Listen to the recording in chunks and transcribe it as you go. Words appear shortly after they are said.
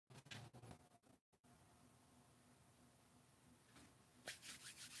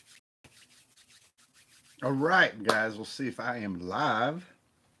All right, guys, we'll see if I am live.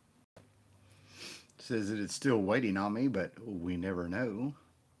 It says that it's still waiting on me, but we never know.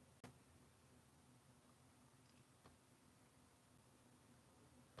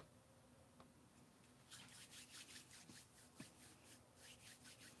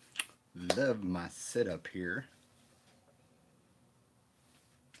 Love my setup here.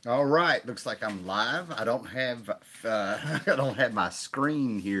 All right, looks like I'm live. I don't have I don't have my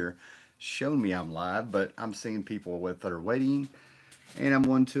screen here showing me I'm live, but I'm seeing people with that are waiting, and I'm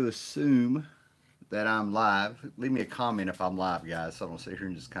going to assume that I'm live. Leave me a comment if I'm live, guys, so I don't sit here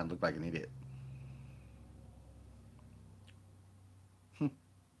and just kind of look like an idiot.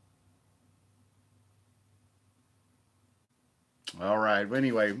 All right. Well,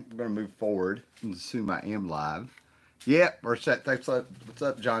 anyway, we're going to move forward and assume I am live. Yep. Or set. What's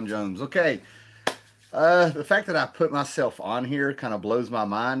up, John Jones? Okay. The fact that I put myself on here kind of blows my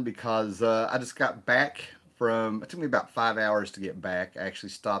mind because I just got back from. It took me about 5 hours to get back. I actually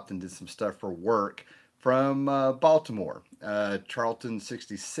stopped and did some stuff for work from Baltimore. Charlton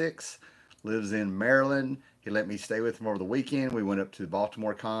 66 lives in Maryland. He let me stay with him over the weekend. We went up to the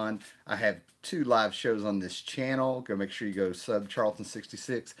Baltimore Con. I have two live shows on this channel. Go make sure you go sub Charlton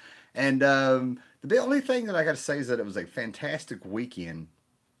 66. And the only thing that I got to say is that it was a fantastic weekend.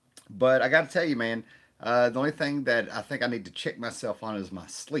 But I got to tell you, man, the only thing that I think I need to check myself on is my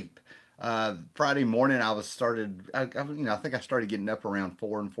sleep. Friday morning, I was started. I think I started getting up around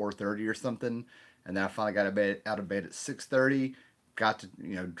 4 and 4:30 or something, and then I finally got out of bed at 6:30. Got to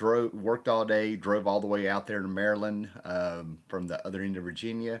drove worked all day, drove all the way out there to Maryland from the other end of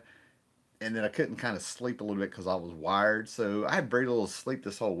Virginia, and then I couldn't kind of sleep a little bit because I was wired. So I had very little sleep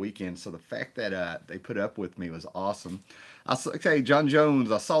this whole weekend. So the fact that they put up with me was awesome. Okay, John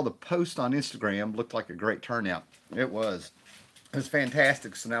Jones, I saw the post on Instagram. Looked like a great turnout. It was. It was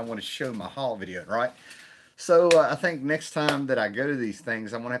fantastic. So now I want to show my haul video, right? So I think next time that I go to these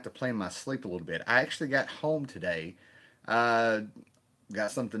things, I'm going to have to plan my sleep a little bit. I actually got home today. Uh,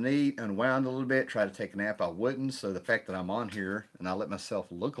 got something to eat, unwound a little bit, try to take a nap. I wouldn't. So the fact that I'm on here and I let myself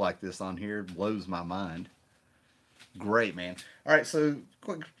look like this on here blows my mind. Great, man. All right, so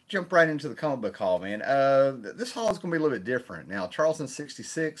quick jump right into the comic book haul, man. This haul is going to be a little bit different. Now, Charleston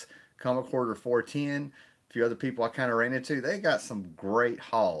 66, Comic Quarter 410, a few other people I kind of ran into, they got some great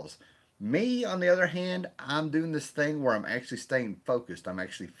hauls. Me, on the other hand, I'm doing this thing where I'm actually staying focused. I'm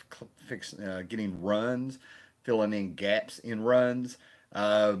actually getting runs, filling in gaps in runs,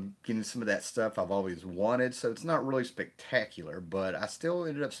 getting some of that stuff I've always wanted. So it's not really spectacular, but I still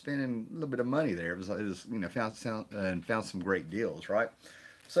ended up spending a little bit of money there. It was found some great deals, right?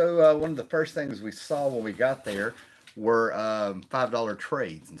 So one of the first things we saw when we got there were $5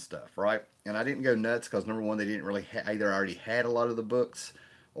 trades and stuff, right? And I didn't go nuts because number one, they didn't really either I already had a lot of the books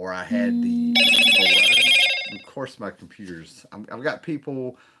or I had the of course my computers. I've got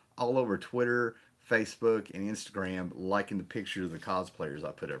people all over Twitter, Facebook, and Instagram liking the pictures of the cosplayers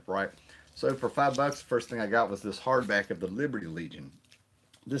I put up, right? So for $5, the first thing I got was this hardback of the Liberty Legion.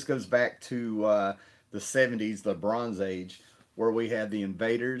 This goes back to the 70s, the Bronze Age, where we had the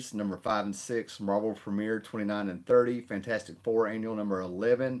Invaders, number 5 and 6, Marvel Premiere 29 and 30, Fantastic Four Annual number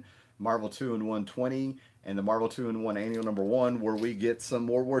 11, Marvel 2 and 120, and the Marvel 2 and 1 Annual number 1, where we get some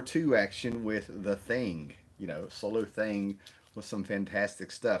World War II action with The Thing, solo Thing with some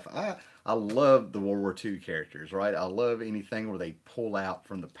fantastic stuff. I love the World War II characters, right? I love anything where they pull out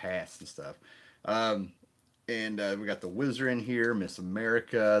from the past and stuff. Um, and we got the Wizard in here, Miss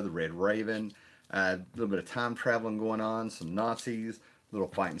America, the Red Raven, a little bit of time traveling going on, some Nazis, a little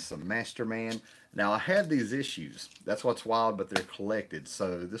fighting some Masterman. Now I have these issues. That's what's wild, but they're collected,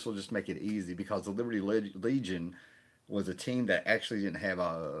 so this will just make it easy because the Liberty Legion was a team that actually didn't have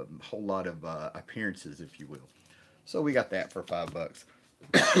a whole lot of appearances, if you will. So we got that for $5.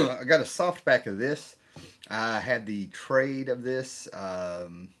 I got a softback of this. I had the trade of this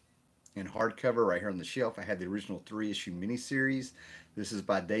in hardcover right here on the shelf. I had the original 3-issue miniseries. This is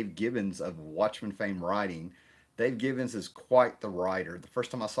by Dave Gibbons of Watchmen fame writing. Dave Gibbons is quite the writer. The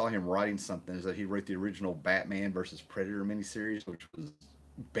first time I saw him writing something is that he wrote the original Batman versus Predator miniseries, which was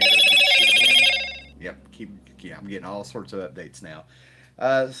better than it should have been. Yep, I'm getting all sorts of updates now.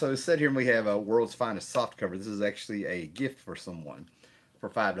 So it said here we have a World's Finest softcover. This is actually a gift for someone for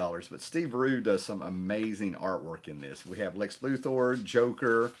 $5. But Steve Rue does some amazing artwork in this. We have Lex Luthor,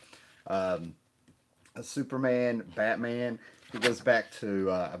 Joker, um, Superman, Batman. It goes back to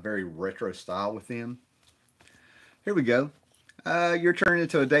a very retro style with him. Here we go. You're turning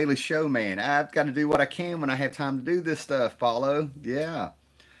into a daily show, man. I've got to do what I can when I have time to do this stuff, Paulo. Yeah.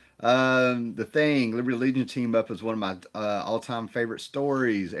 The Thing, Liberty Legion team up is one of my all-time favorite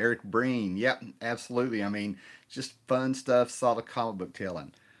stories. Eric Breen, yep, absolutely. I mean, just fun stuff, solid comic book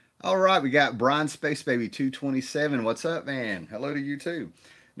telling. All right, we got Brian Space Baby 227. What's up, man? Hello to you too.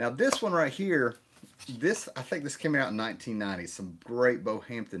 Now this one right here, this I think this came out in 1990. Some great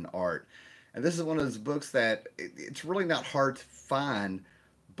Bohampton art, and this is one of those books that it's really not hard to find,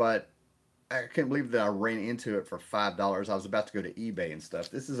 but I couldn't believe that I ran into it for $5. I was about to go to eBay and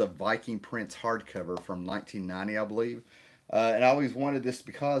stuff. This is a Viking Prince hardcover from 1990, I believe. And I always wanted this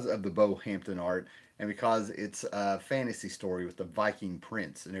because of the Bohampton art and because it's a fantasy story with the Viking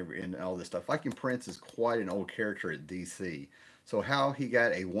Prince and all this stuff. Viking Prince is quite an old character at DC. So how he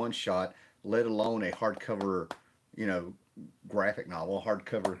got a one shot, let alone a hardcover, you know, graphic novel,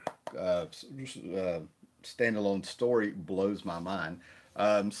 hardcover standalone story blows my mind.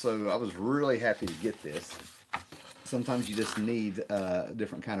 So I was really happy to get this. Sometimes you just need a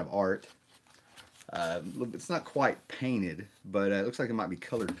different kind of art. It's not quite painted, but it looks like it might be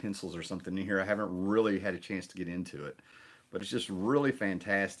colored pencils or something in here. I haven't really had a chance to get into it, but it's just really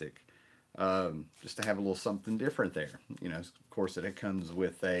fantastic. Just to have a little something different there. You know, of course, it comes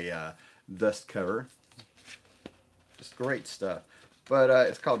with a dust cover. Just great stuff. But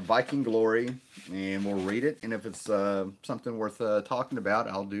it's called Viking Glory, and we'll read it. And if it's something worth talking about,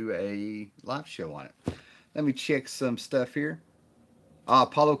 I'll do a live show on it. Let me check some stuff here.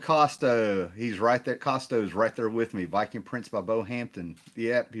 Paulo Costo, he's right there. Costo's right there with me. Viking Prince by Bohampton.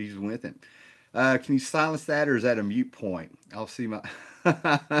 Yep, he's with it. Can you silence that, or is that a mute point? I'll see my.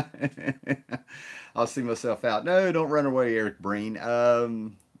 I'll see myself out. No, don't run away, Eric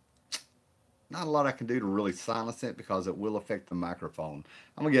Breen. Not a lot I can do to really silence it because it will affect the microphone.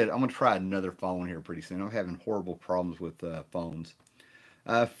 I'm gonna try another phone here pretty soon. I'm having horrible problems with phones.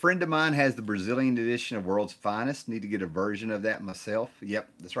 A friend of mine has the Brazilian edition of World's Finest. Need to get a version of that myself. Yep,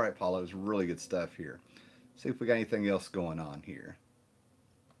 that's right, Paulo. It's really good stuff here. See if we got anything else going on here.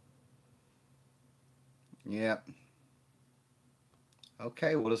 Yep.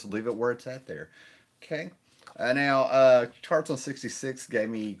 Okay, we'll just leave it where it's at there. Okay. Now, Charts on 66 gave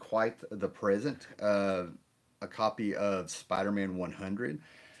me quite the present. A copy of Spider-Man 100.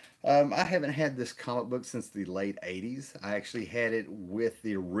 I haven't had this comic book since the late 80s. I actually had it with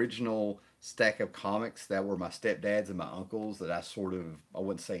the original stack of comics that were my stepdad's and my uncle's that I sort of, I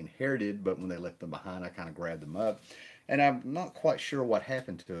wouldn't say inherited, but when they left them behind, I kind of grabbed them up. And I'm not quite sure what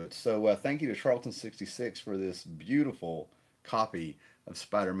happened to it. So thank you to Charlton66 for this beautiful copy of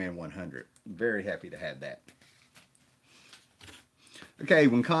Spider-Man 100. Very happy to have that. Okay,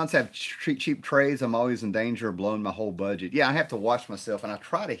 when cons have cheap trades, I'm always in danger of blowing my whole budget. Yeah, I have to watch myself, and I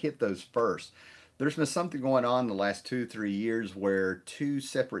try to hit those first. There's been something going on in the last 2-3 years where two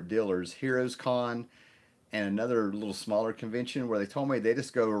separate dealers, Heroes Con and another little smaller convention, where they told me they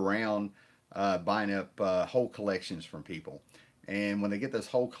just go around buying up whole collections from people. And when they get those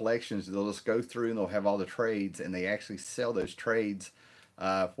whole collections, they'll just go through and they'll have all the trades, and they actually sell those trades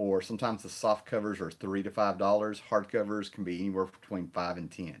for sometimes the soft covers are $3 to $5. Hard covers can be anywhere between 5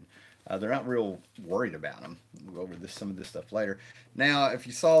 and 10. They're not real worried about them. We'll go over some of this stuff later. Now, if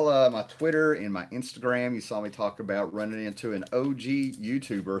you saw my Twitter and my Instagram, you saw me talk about running into an OG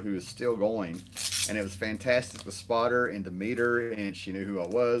YouTuber who is still going, and it was fantastic to spot her and to meet her, and she knew who I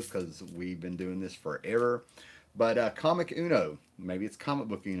was because we've been doing this forever. But Comic Uno, maybe it's Comic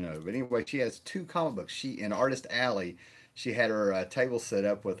Book Uno, but anyway, she has two comic books. She in Artist Alley, she had her table set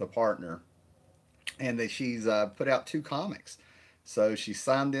up with a partner, and she's put out two comics. So she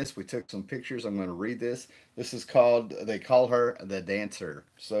signed this. We took some pictures. I'm going to read this. This is called, they call her the Dancer.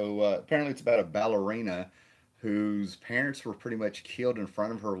 So apparently it's about a ballerina whose parents were pretty much killed in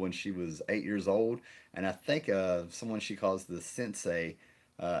front of her when she was 8 years old. And I think someone she calls the sensei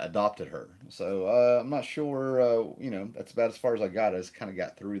adopted her. So I'm not sure, that's about as far as I got. I just kind of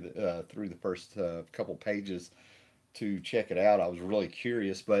got through the first couple pages to check it out. I was really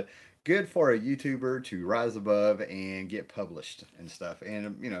curious, but good for a YouTuber to rise above and get published and stuff.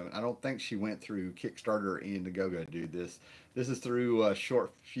 And I don't think she went through Kickstarter and Indiegogo to do this. This is through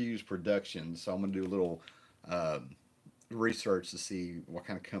Short Fuse Productions. So I'm gonna do a little research to see what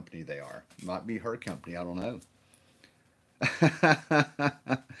kind of company they are. Might be her company. I don't know.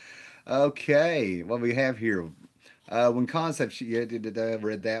 Okay, what we have here. When concept, did I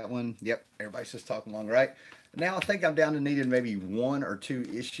read that one? Yep, everybody's just talking along, right? Now I think I'm down to needing maybe 1 or 2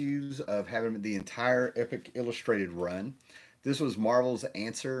 issues of having the entire Epic Illustrated run. This was Marvel's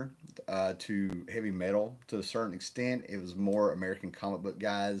answer to heavy metal to a certain extent. It was more American comic book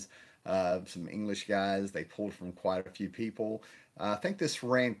guys, some English guys. They pulled from quite a few people. I think this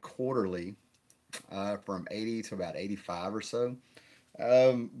ran quarterly from 80 to about 85 or so.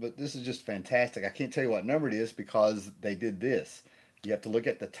 But this is just fantastic. I can't tell you what number it is because they did this. You have to look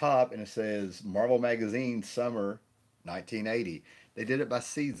at the top and it says Marvel Magazine Summer 1980. They did it by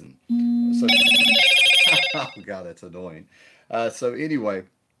season. So, oh God, that's annoying. So anyway,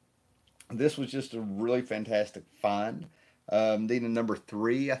 this was just a really fantastic find. Needing number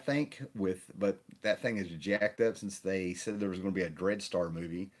three, I think, but that thing is jacked up since they said there was going to be a Dreadstar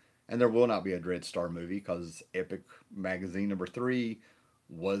movie, and there will not be a Dreadstar movie because Epic Magazine number three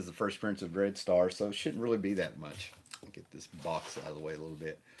was the first appearance of Dreadstar, so it shouldn't really be that much. I'll get this box out of the way a little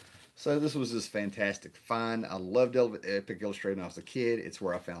bit. So this was just fantastic find. I loved Epic Illustrated when I was a kid. It's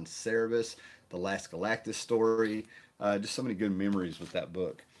where I found Cerebus, the Last Galactus story. Just so many good memories with that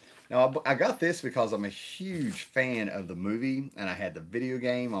book. Now, I got this because I'm a huge fan of the movie, and I had the video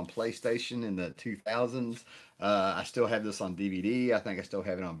game on PlayStation in the 2000s. I still have this on DVD. I think I still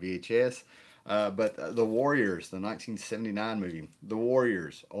have it on VHS. But The Warriors, the 1979 movie, The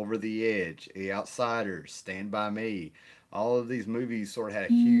Warriors, Over the Edge, The Outsiders, Stand By Me, all of these movies sort of had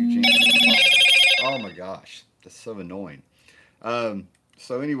a huge impact. Oh my gosh, that's so annoying.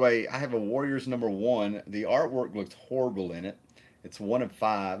 So anyway, I have a Warriors number one. The artwork looks horrible in it. It's one of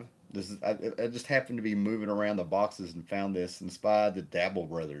five. I just happened to be moving around the boxes and found this inspired the Dabble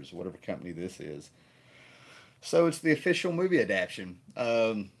Brothers, whatever company this is. So it's the official movie adaptation.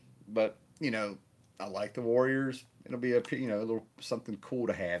 But I like the Warriors. It'll be a little something cool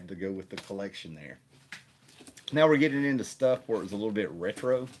to have to go with the collection there. Now we're getting into stuff where it's a little bit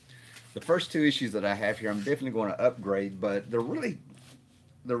retro. The first two issues that I have here, I'm definitely going to upgrade, but they're really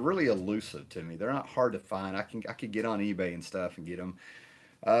elusive to me. They're not hard to find. I could get on eBay and stuff and get them.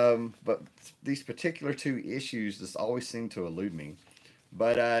 But these particular two issues just always seem to elude me.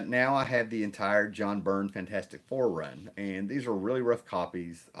 But now I have the entire John Byrne Fantastic Four run, and these are really rough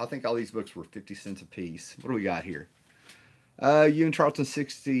copies. I think all these books were 50 cents a piece. What do we got here? You and Charlton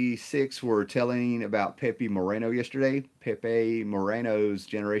 66 were telling about Pepe Moreno yesterday. Pepe Moreno's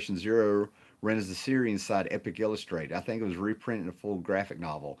Generation Zero ran as a series inside Epic Illustrated. I think it was reprinted in a full graphic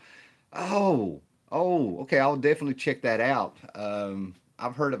novel. Oh, okay. I'll definitely check that out.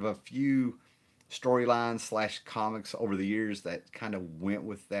 I've heard of a few storylines slash comics over the years that kind of went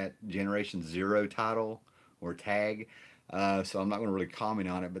with that Generation Zero title or tag. So I'm not going to really comment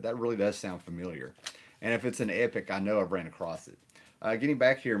on it, but that really does sound familiar. And if it's an epic, I know I've ran across it. Getting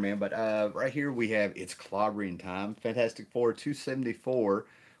back here, man, but right here we have It's Clobbering Time, Fantastic Four 274,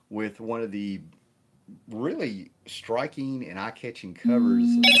 with one of the really striking and eye-catching covers.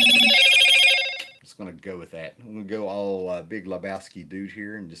 Just going to go with that. I'm going to go all Big Lebowski dude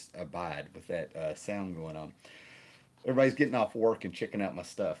here and just abide with that sound going on. Everybody's getting off work and checking out my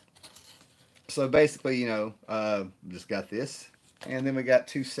stuff. So basically, just got this. And then we got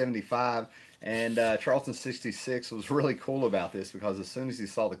 275. And Charlton 66 was really cool about this because as soon as he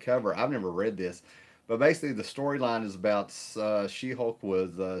saw the cover, I've never read this, but basically the storyline is about She-Hulk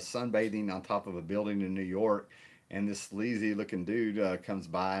was sunbathing on top of a building in New York, and this sleazy looking dude comes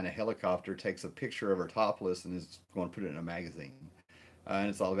by in a helicopter, takes a picture of her topless, and is going to put it in a magazine. And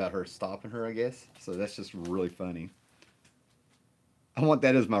it's all about her stopping her, I guess. So that's just really funny. I want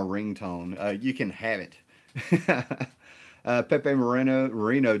that as my ringtone. You can have it. Pepe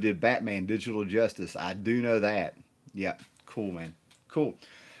Moreno did Batman Digital Justice. I do know that. Yeah, cool, man. Cool.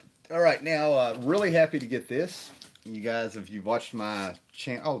 All right, now, really happy to get this. You guys, if you've watched my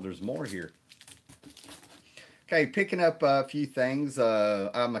channel, oh, there's more here. Okay, picking up a few things.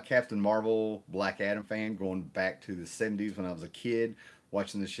 I'm a Captain Marvel, Black Adam fan, going back to the 70s when I was a kid,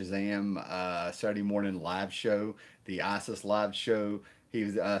 watching the Shazam Saturday morning live show, the ISIS live show. He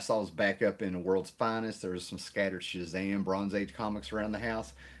saw his back up in the World's Finest. There was some scattered Shazam Bronze Age comics around the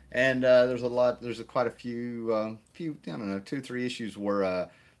house, and there's quite a few, I don't know, 2-3 issues where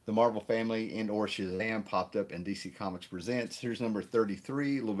the Marvel family and or Shazam popped up in DC Comics Presents. Here's number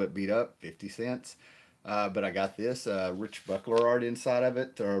 33, a little bit beat up, 50 cents. But I got this Rich Buckler art inside of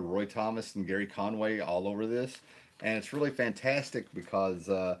it. Roy Thomas and Gary Conway all over this, and it's really fantastic because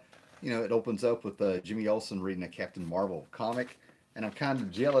it opens up with Jimmy Olsen reading a Captain Marvel comic. And I'm kind of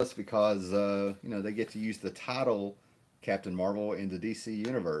jealous because, they get to use the title Captain Marvel in the DC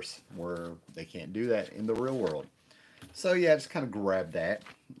Universe, where they can't do that in the real world. So, yeah, I just kind of grabbed that.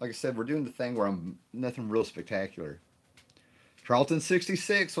 Like I said, we're doing the thing where I'm nothing real spectacular.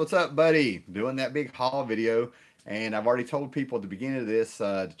 Charlton66, what's up, buddy? Doing that big haul video. And I've already told people at the beginning of this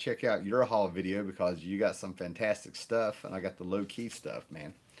to check out your haul video because you got some fantastic stuff, and I got the low-key stuff,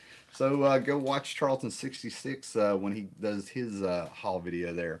 man. So go watch Charlton66 when he does his haul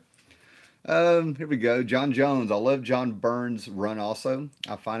video there. Here we go. John Jones. I love John Byrne's run also.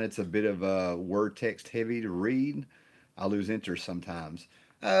 I find it's a bit of word text heavy to read. I lose interest sometimes.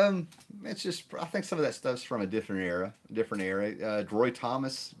 Um, it's just I think some of that stuff's from a different era, different era. Roy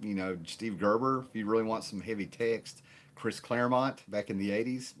Thomas, Steve Gerber. If you really want some heavy text, Chris Claremont back in the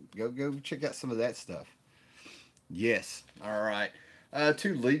 '80s, go check out some of that stuff. Yes. All right.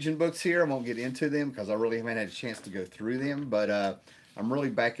 Two Legion books here. I won't get into them because I really haven't had a chance to go through them. But I'm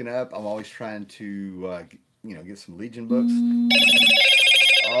really backing up. I'm always trying to, get some Legion books.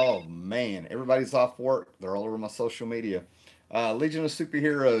 Oh man, everybody's off work. They're all over my social media. Legion of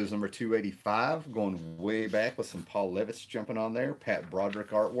Superheroes number 285, going way back with some Paul Levitz jumping on there, Pat Broderick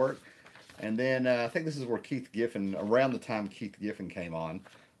artwork. And then I think this is where Keith Giffen, around the time Keith Giffen came on.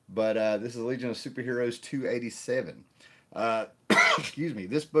 But this is Legion of Superheroes 287. Excuse me,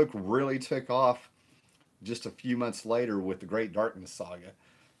 this book really took off just a few months later with the Great Darkness Saga.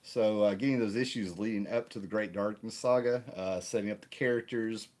 So getting those issues leading up to the Great Darkness Saga, setting up the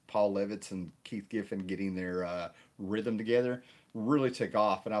characters, Paul Levitz and Keith Giffen getting their rhythm together, really took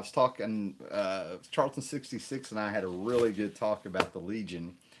off. And I was talking, Charlton 66 and I had a really good talk about the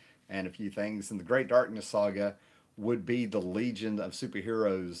Legion and a few things. And the Great Darkness Saga would be the Legion of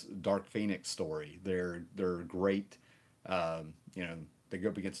Superheroes Dark Phoenix story. They're great. You know, they go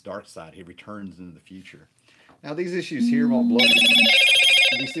up against Darkseid. He returns into the future. Now these issues here won't blow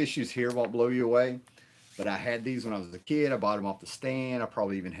you away. But I had these when I was a kid. I bought them off the stand. I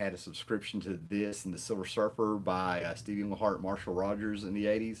probably even had a subscription to this and the Silver Surfer by Stevie Hart, Marshall Rogers in the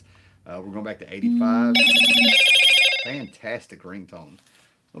 '80s. We're going back to '85. Fantastic ringtone.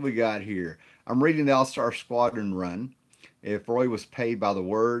 What we got here? I'm reading the All Star Squadron run. If Roy was paid by the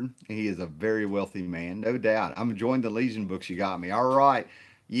word, he is a very wealthy man, no doubt. I'm enjoying the Legion books you got me. All right.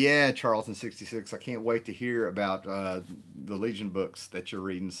 Yeah, Charlton 66. I can't wait to hear about the Legion books that you're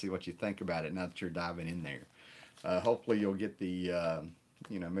reading, see what you think about it now that you're diving in there. Hopefully, you'll get the,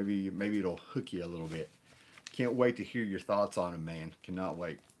 maybe it'll hook you a little bit. Can't wait to hear your thoughts on them, man. Cannot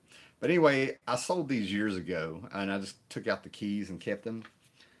wait. But anyway, I sold these years ago, and I just took out the keys and kept them.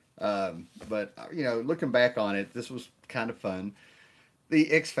 But looking back on it, this was kind of fun. The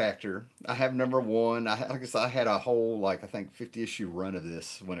X Factor, I have number one. Like I said, I had a whole, like, I think 50 issue run of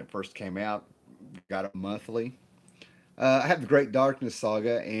this when it first came out. Got it monthly. I have the Great Darkness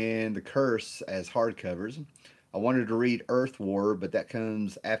Saga and the Curse as hardcovers. I wanted to read Earth War, but that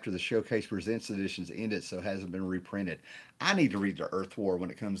comes after the Showcase Presents editions ended, so it hasn't been reprinted. I need to read the Earth War when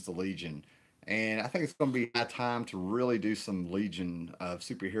it comes to Legion. And I think it's going to be high time to really do some Legion of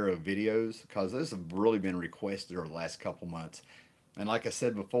superhero videos because those have really been requested over the last couple months. And like I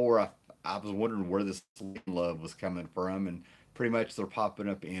said before, I was wondering where this love was coming from, and pretty much they're popping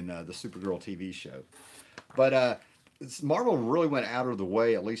up in the Supergirl TV show. But Marvel really went out of the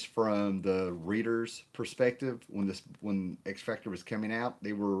way, at least from the reader's perspective, when X Factor was coming out.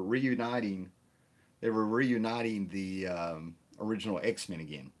 They were reuniting. They were reuniting the original X Men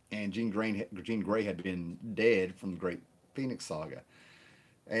again, and Jean Grey had been dead from the Great Phoenix Saga.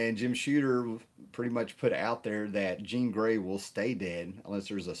 And Jim Shooter pretty much put out there that Jean Grey will stay dead unless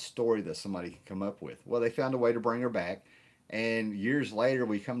there's a story that somebody can come up with. Well, they found a way to bring her back. And years later,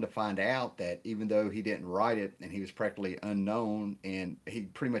 we come to find out that even though he didn't write it and he was practically unknown and he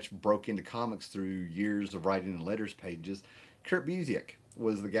pretty much broke into comics through years of writing in letters pages, Kurt Busiek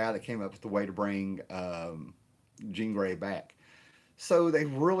was the guy that came up with the way to bring Jean Grey back. So they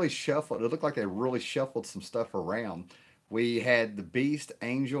really shuffled. It looked like they really shuffled some stuff around. We had the Beast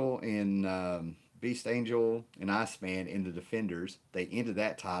Angel and Iceman in the Defenders. They ended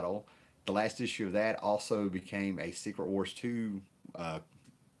that title. The last issue of that also became a Secret Wars 2 uh,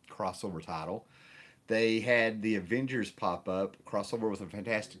 crossover title. They had the Avengers pop up, crossover with the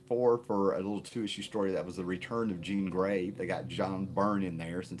Fantastic Four for a little two-issue story that was the return of Jean Grey. They got John Byrne in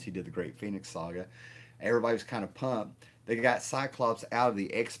there since he did the Great Phoenix Saga. Everybody was kind of pumped. They got Cyclops out of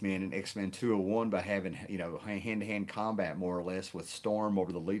the X-Men in X-Men 201 by having, hand-to-hand combat more or less with Storm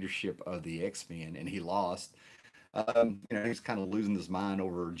over the leadership of the X-Men, and he lost. He's kind of losing his mind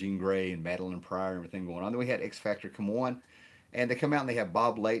over Jean Grey and Madeline Pryor and everything going on. Then we had X Factor come on, and they come out and they have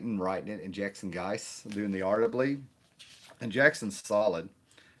Bob Layton writing it and Jackson Geis doing the art, I believe. And Jackson's solid,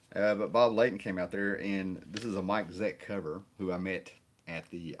 but Bob Layton came out there, and this is a Mike Zeck cover who I met at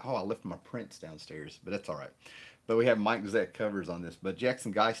the. Oh, I left my prints downstairs, but that's all right. But we have Mike Zeck covers on this. But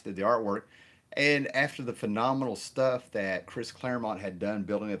Jackson Geis did the artwork. And after the phenomenal stuff that Chris Claremont had done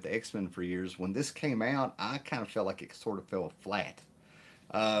building up the X-Men for years, when this came out, I kind of felt like it sort of fell flat.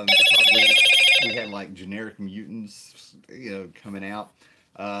 Because we had like generic mutants, coming out.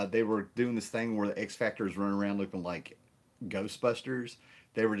 They were doing this thing where the X Factors running around looking like Ghostbusters.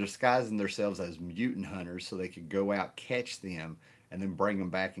 They were disguising themselves as mutant hunters so they could go out, catch them, and then bring them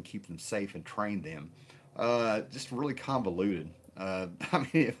back and keep them safe and train them. Just really convoluted. I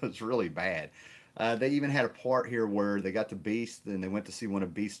mean, it was really bad. They even had a part here where they got the Beast and they went to see one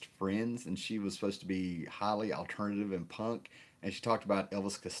of Beast's friends, and she was supposed to be highly alternative and punk. And she talked about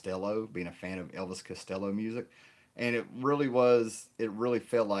Elvis Costello, being a fan of Elvis Costello music. And it really was, it really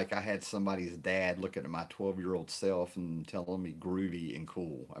felt like I had somebody's dad looking at my 12-year-old self and telling me groovy and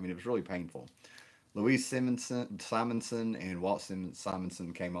cool. I mean, it was really painful. Simonson and Walt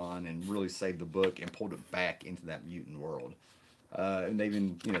Simonson came on and really saved the book and pulled it back into that mutant world. And they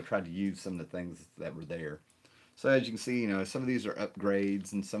even tried to use some of the things that were there. So as you can see, some of these are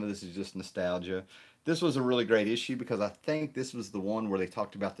upgrades and some of this is just nostalgia. This was a really great issue because I think this was the one where they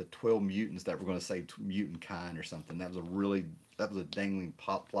talked about the 12 mutants that were going to save mutant kind or something. That was a dangling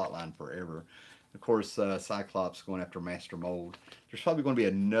plot line forever. Of course, Cyclops going after Master Mold. There's probably going to be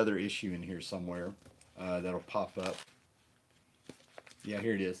another issue in here somewhere that'll pop up. Yeah,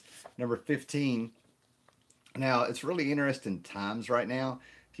 here it is. Number 15. Now, it's really interesting times right now.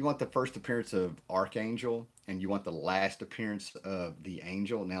 If you want the first appearance of Archangel and you want the last appearance of the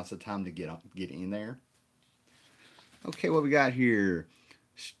Angel, now's the time to get in there. Okay, what we got here?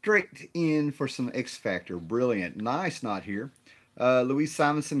 Straight in for some X Factor. Brilliant. Nice not here. Louise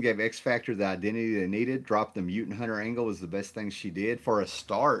Simonson gave X Factor the identity they needed. Dropped the Mutant Hunter angle was the best thing she did for a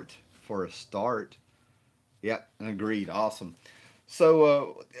start. For a start. Yep, agreed. Awesome.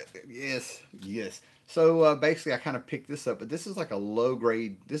 So, yes, yes. So basically, I kind of picked this up, but this is like a low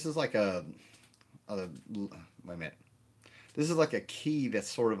grade. This is like a wait a minute. This is like a key that's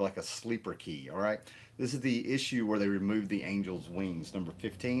sort of like a sleeper key. All right. This is the issue where they removed the angel's wings, number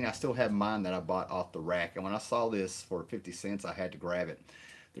 15. I still have mine that I bought off the rack, and when I saw this for 50 cents, I had to grab it.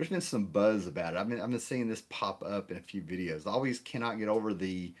 There's been some buzz about it. I've been seeing this pop up in a few videos. I always cannot get over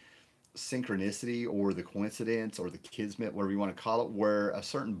the synchronicity or the coincidence or the kismet, whatever you want to call it, where a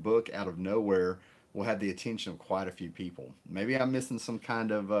certain book out of nowhere will have the attention of quite a few people. Maybe I'm missing some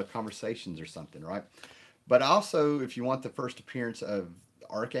kind of conversations or something, right? But also, if you want the first appearance of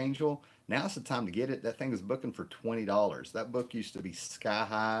Archangel, now's the time to get it. That thing is booking for $20. That book used to be sky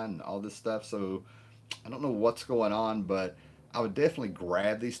high and all this stuff. So I don't know what's going on, but I would definitely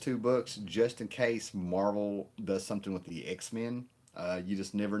grab these two books just in case Marvel does something with the X-Men. You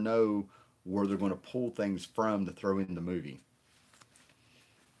just never know where they're going to pull things from to throw in the movie.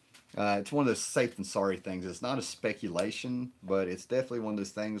 It's one of those safe and sorry things. It's not a speculation, but it's definitely one of those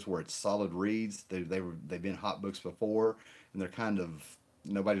things where it's solid reads. They've been hot books before, and they're kind of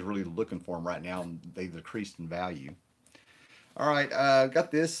nobody's really looking for them right now, and they've decreased in value. All right,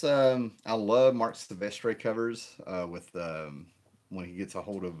 got this. I love Mark Silvestre covers with when he gets a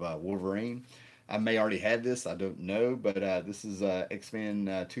hold of Wolverine. I may already have this. I don't know, but this is X Men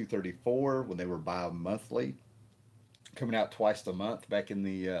 234 when they were bi-monthly, coming out twice a month back in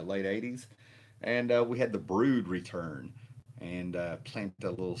the late 80s. And we had the Brood return and plant a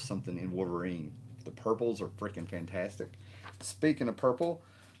little something in Wolverine. The purples are freaking fantastic. Speaking of purple,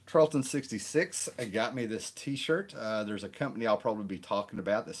 Charlton 66 got me this t-shirt. There's a company I'll probably be talking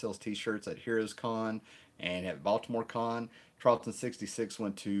about that sells t-shirts at Heroes Con and at Baltimore Con. Charlton 66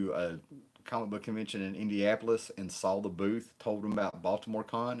 went to a comic book convention in Indianapolis and saw the booth, told them about Baltimore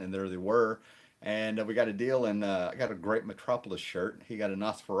Con, and there they were. And we got a deal, and I got a great Metropolis shirt. He got a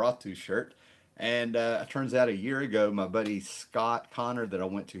Nosferatu shirt. And it turns out a year ago, my buddy Scott Connor that I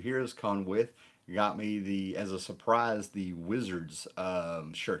went to Heroes Con with got me as a surprise, the Wizards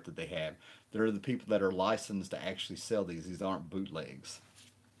shirt that they have. They're the people that are licensed to actually sell these. These aren't bootlegs.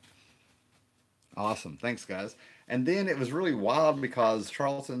 Awesome. Thanks, guys. And then it was really wild because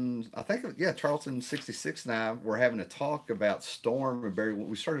Charlton, I think, yeah, Charlton 66 and I were having a talk about Storm and Barry.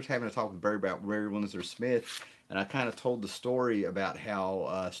 We started having a talk with Barry about Barry Windsor Smith. And I kind of told the story about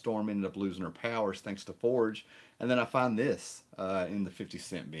how Storm ended up losing her powers thanks to Forge. And then I find this in the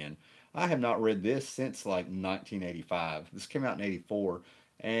 50-cent bin. I have not read this since like 1985. This came out in 84.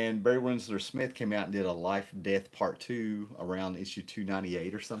 And Barry Windsor Smith came out and did a Life Death Part 2 around issue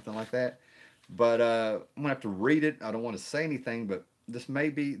 298 or something like that. But I'm gonna have to read it. I don't want to say anything, but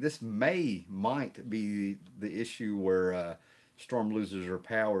might be the issue where Storm loses her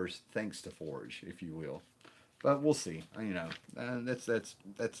powers thanks to Forge, if you will. But we'll see. That's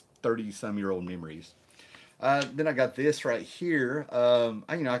 30-some-year-old memories. Then I got this right here.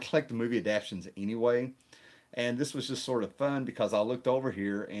 I collect the movie adaptations anyway. And this was just sort of fun because I looked over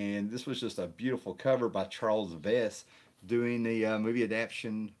here and this was just a beautiful cover by Charles Vess doing the movie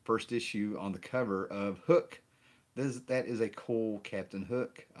adaptation first issue on the cover of Hook. That is a cool Captain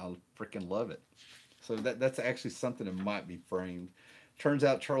Hook. I freaking love it. So that's actually something that might be framed. Turns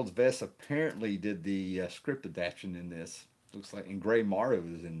out Charles Vess apparently did the script adaptation in this. Looks like, and Gray Morrow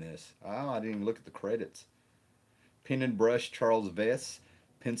is in this. Oh, I didn't even look at the credits. Pen and brush, Charles Vess.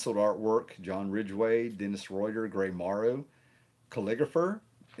 Penciled artwork, John Ridgway, Dennis Reuter, Gray Morrow. Calligrapher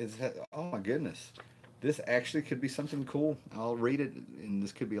is, oh my goodness. This actually could be something cool. I'll read it, and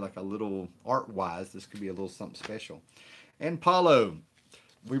this could be like a little, art-wise, this could be a little something special. And Paulo,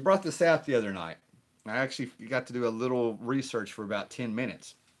 we brought this out the other night. I actually got to do a little research for about 10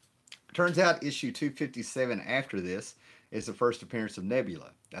 minutes. Turns out issue 257 after this is the first appearance of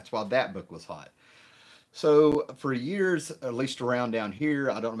Nebula. That's why that book was hot. So for years, at least around down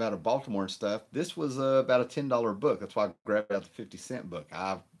here, I don't know about Baltimore and stuff. This was about a $10 book. That's why I grabbed out the 50-cent book.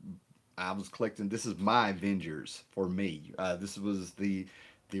 I was collecting. This is my Avengers for me. This was the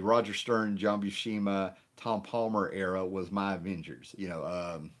Roger Stern, John Buscema, Tom Palmer era was my Avengers.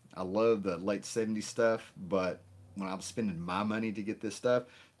 I love the late '70s stuff, but when I was spending my money to get this stuff,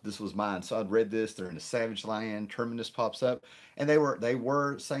 this was mine. So I'd read this. They're in the Savage Land. Terminus pops up, and they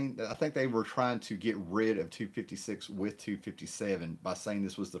were saying. I think they were trying to get rid of 256 with 257 by saying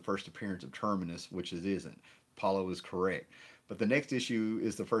this was the first appearance of Terminus, which it isn't. Paulo is correct. But the next issue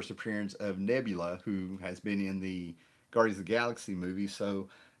is the first appearance of Nebula, who has been in the Guardians of the Galaxy movie. So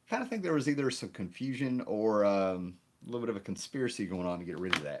I kind of think there was either some confusion or a little bit of a conspiracy going on to get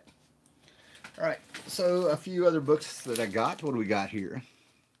rid of that. All right, so a few other books that I got. What do we got here?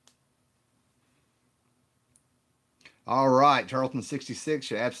 All right, Charlton 66,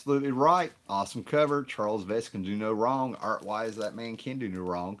 you're absolutely right. Awesome cover. Charles Vess can do no wrong. Art-wise, that man can do no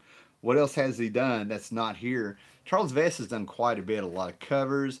wrong. What else has he done that's not here? Charles Vess has done quite a bit, a lot of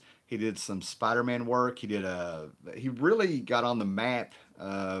covers. He did some Spider-Man work. He really got on the map,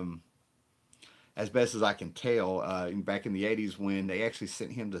 as best as I can tell, back in the 80s when they actually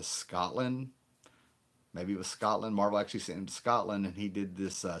sent him to Scotland. Maybe it was Scotland. Marvel actually sent him to Scotland, and he did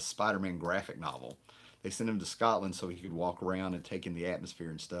this Spider-Man graphic novel. They sent him to Scotland so he could walk around and take in the atmosphere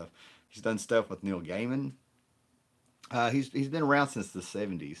and stuff. He's done stuff with Neil Gaiman. He's been around since the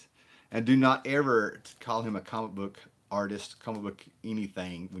 70s. And do not ever call him a comic book artist, comic book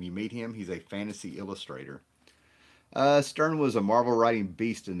anything. When you meet him, he's a fantasy illustrator. Stern was a Marvel writing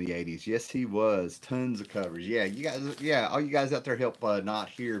beast in the 80s. Yes, he was. Tons of covers. Yeah, you guys. Yeah, all you guys out there help not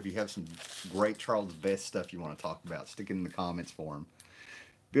here if you have some great Charles Vess stuff you want to talk about. Stick it in the comments for him.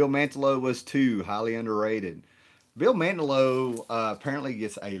 Bill Mantlo was too. Highly underrated. Bill Mantlo apparently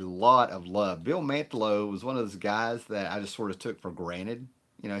gets a lot of love. Bill Mantlo was one of those guys that I just sort of took for granted.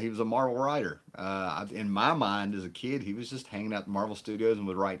 He was a Marvel writer. In my mind, as a kid, he was just hanging out at Marvel Studios and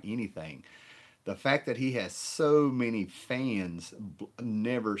would write anything. The fact that he has so many fans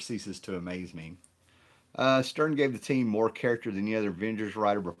never ceases to amaze me. Stern gave the team more character than any other Avengers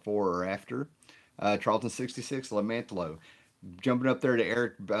writer before or after. Charlton 66, Lamantlo. Jumping up there to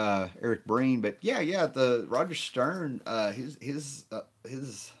Eric Breen, but yeah, the Roger Stern, his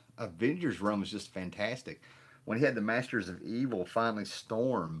Avengers run was just fantastic. When he had the Masters of Evil finally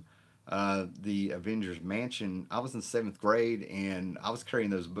storm the Avengers mansion, I was in seventh grade and I was carrying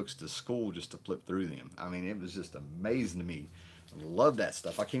those books to school just to flip through them. I mean, it was just amazing to me. I love that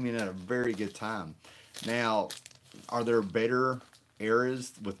stuff. I came in at a very good time. Now, are there better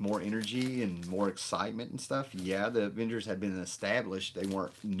eras with more energy and more excitement and stuff? Yeah, the Avengers had been established. They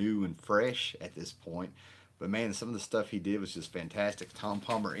weren't new and fresh at this point. But man, some of the stuff he did was just fantastic. Tom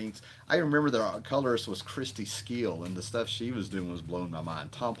Palmer inks. I remember the colorist was Christy Steele, and the stuff she was doing was blowing my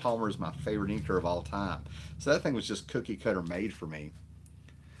mind. Tom Palmer is my favorite inker of all time. So that thing was just cookie cutter made for me.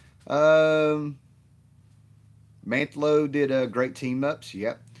 Mantlo did great team ups.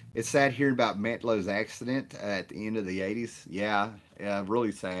 Yep. It's sad hearing about Mantlo's accident at the end of the 80s. Yeah,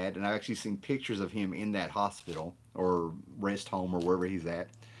 really sad. And I've actually seen pictures of him in that hospital or rest home or wherever he's at.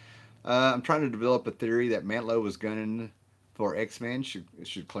 I'm trying to develop a theory that Mantlo was gunning for X-Men.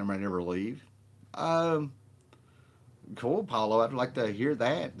 Should Claremont never leave? Um, cool, Paulo. I'd like to hear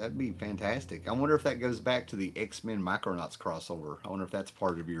that. That'd be fantastic. I wonder if that goes back to the X-Men Micronauts crossover. I wonder if that's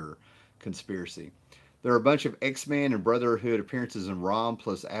part of your conspiracy. There are a bunch of X-Men and Brotherhood appearances in ROM,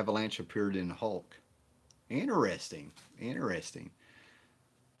 plus Avalanche appeared in Hulk. Interesting. Interesting.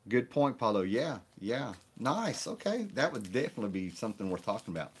 Good point, Paulo. Yeah, yeah. Nice. Okay. That would definitely be something worth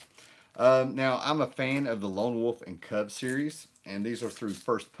talking about. Now, I'm a fan of the Lone Wolf and Cub series, and these are through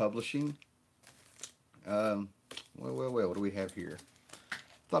First Publishing. Well, what do we have here?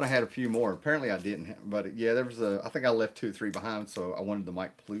 Thought I had a few more. Apparently I didn't, but yeah, I think I left 2 or 3 behind, so I wanted the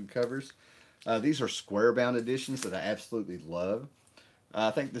Mike Ploog covers. These are square bound editions that I absolutely love.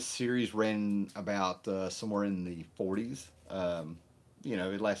 I think this series ran about somewhere in the 40s.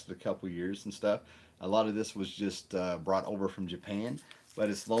 It lasted a couple years and stuff. A lot of this was just brought over from Japan, but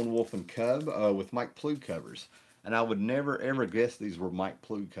it's Lone Wolf and Cub with Mike Ploog covers. and I would never ever guess these were Mike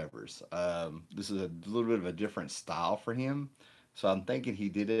Ploog covers. This is a little bit of a different style for him, so I'm thinking he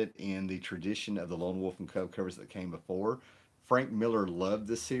did it in the tradition of the Lone Wolf and Cub covers that came before. Frank Miller loved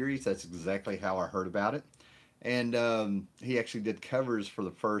this series. That's exactly how I heard about it. And he actually did covers for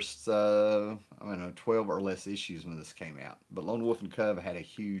the first, I don't know, 12 or less issues when this came out. But Lone Wolf and Cub had a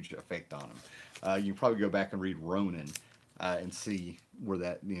huge effect on him. You can probably go back and read Ronin and see where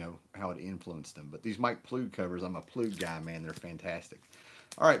that, how it influenced him. But these Mike Ploog covers, I'm a Ploog guy, man. They're fantastic.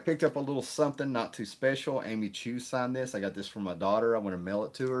 All right, picked up a little something not too special. Amy Chu signed this. I got this from my daughter. I want to mail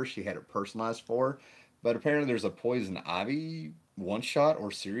it to her. She had it personalized for her. But apparently there's a Poison Ivy one shot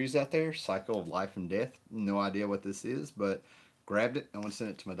or series out there, Cycle of Life and Death. No idea what this is, but grabbed it. I want to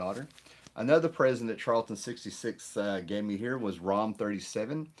send it to my daughter. Another present that Charlton 66 gave me here was ROM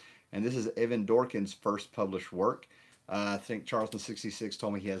 37, and this is Evan Dorkin's first published work. I think Charlton 66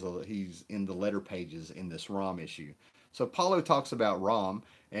 told me he's in the letter pages in this ROM issue. So Paulo talks about ROM,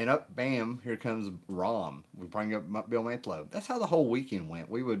 and up, bam, here comes ROM. We bring up Bill Mantlo. That's how the whole weekend went.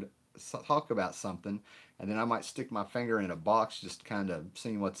 We would talk about something, and then I might stick my finger in a box, just kind of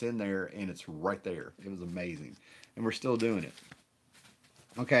seeing what's in there, and it's right there. It was amazing, and we're still doing it.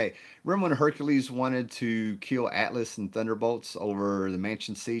 Okay, remember when Hercules wanted to kill Atlas and Thunderbolts over the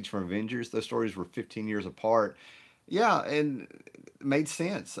Mansion Siege from Avengers? Those stories were 15 years apart. Yeah, and it made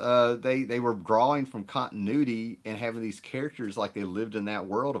sense. They were drawing from continuity and having these characters like they lived in that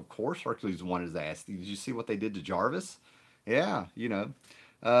world. Of course, Hercules wanted his ass. Did you see what they did to Jarvis? Yeah,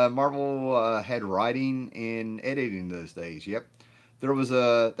 Marvel had writing and editing those days. Yep, there was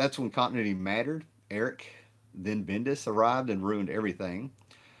a. That's when continuity mattered. Eric, then Bendis arrived and ruined everything.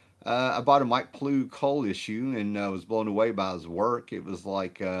 I bought a Mike Ploog Cole issue and was blown away by his work. It was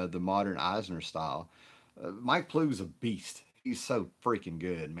like the modern Eisner style. Mike Ploog's a beast. He's so freaking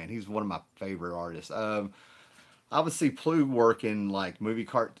good, man. He's one of my favorite artists. I would see Ploog work in like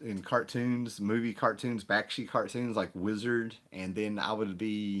cartoons, movie cartoons, backsheet cartoons like Wizard, and then there'd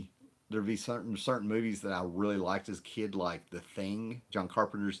be certain movies that I really liked as a kid, like The Thing, John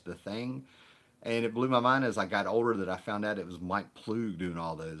Carpenter's The Thing. And it blew my mind as I got older that I found out it was Mike Ploog doing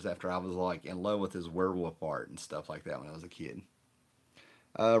all those after I was like in love with his werewolf art and stuff like that when I was a kid.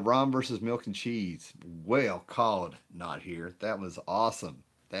 Ron versus Milk and Cheese. Well called, not here. That was awesome.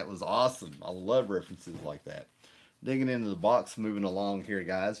 That was awesome. I love references like that. Digging into the box, moving along here,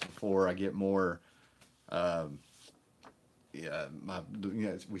 guys, before I get more. Um, yeah,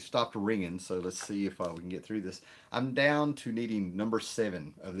 we stopped ringing, so let's see if we can get through this. I'm down to needing number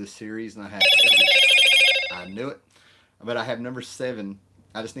 7 of this series, and I have. I knew it, but I have number 7.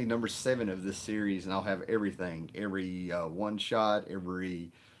 I just need number 7 of this series, and I'll have everything, every one shot,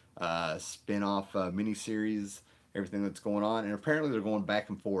 every spin-off miniseries, everything that's going on. And apparently they're going back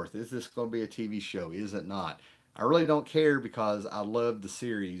and forth. Is this going to be a TV show? Is it not? I really don't care because I love the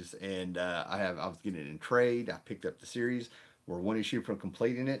series, and I was getting it in trade. I picked up the series. We're one issue from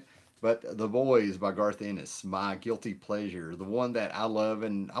completing it. But The Boys by Garth Ennis, my guilty pleasure, the one that I love,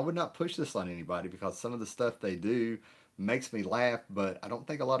 and I would not push this on anybody because some of the stuff they do makes me laugh, but I don't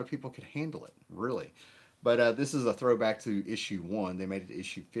think a lot of people could handle it, really. But this is a throwback to issue 1. They made it to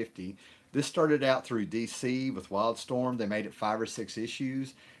issue 50. This started out through DC with Wildstorm. They made it 5 or 6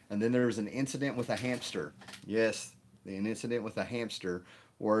 issues. And then there was an incident with a hamster. Yes, an incident with a hamster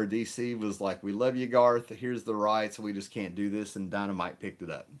where DC was like, we love you, Garth. Here's the rights. We just can't do this. And Dynamite picked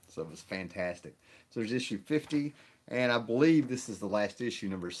it up. So it was fantastic. So there's issue 50. And I believe this is the last issue,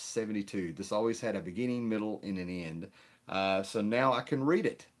 number 72. This always had a beginning, middle, and an end. So now I can read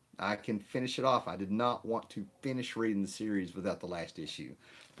it. I can finish it off. I did not want to finish reading the series without the last issue.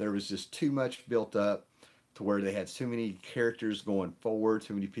 There was just too much built up to where they had too many characters going forward,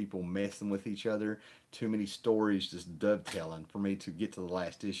 too many people messing with each other, too many stories just dovetailing for me to get to the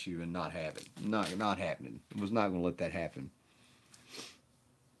last issue and not have it. Not happening. I was not going to let that happen.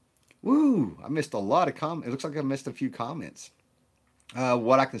 Woo! I missed a lot of comments. It looks like I missed a few comments.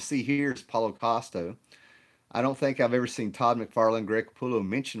 What I can see here is Paulo Costa. I don't think I've ever seen Todd McFarlane, Greg Capullo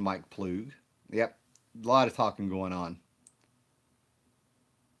mention Mike Ploog. Yep, a lot of talking going on.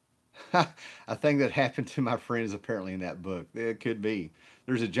 I think that happened to my friends apparently in that book. It could be.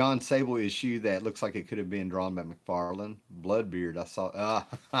 There's a John Sable issue that looks like it could have been drawn by McFarlane. Bloodbeard, I saw.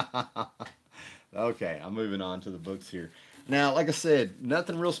 Okay, I'm moving on to the books here. Now, like I said,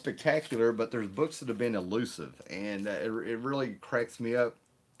 nothing real spectacular, but there's books that have been elusive, and it really cracks me up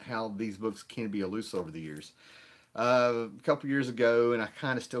how these books can be elusive over the years. A couple years ago, and I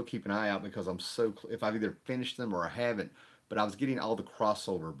kind of still keep an eye out because I'm if I've either finished them or I haven't. But I was getting all the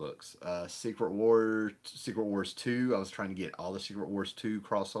crossover books. Secret Wars 2. I was trying to get all the Secret Wars 2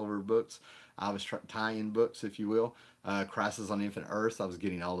 crossover books. I was tie-in books, if you will. Crisis on Infinite Earths, I was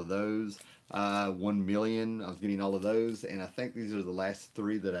getting all of those. 1 million, I was getting all of those. And I think these are the last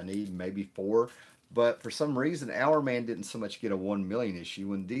three that I need, maybe four. But for some reason, Our Man didn't so much get a 1 million issue.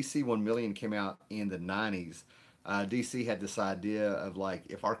 When DC 1 million came out in the 90s, DC had this idea of like,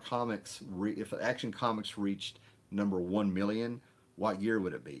 if our if Action Comics reached number 1 million, what year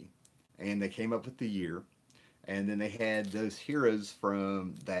would it be? And they came up with the year. And then they had those heroes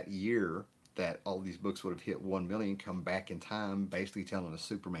from that year that all these books would have hit 1 million come back in time, basically telling a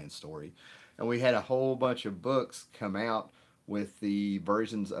Superman story. And we had a whole bunch of books come out with the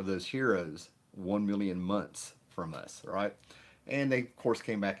versions of those heroes 1 million months from us, right? And they, of course,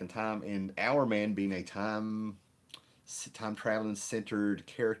 came back in time. And Our Man, being a time traveling centered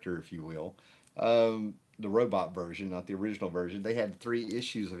character, if you will, the robot version, not the original version, they had 3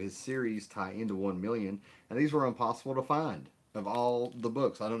 issues of his series tie into 1 million, and these were impossible to find of all the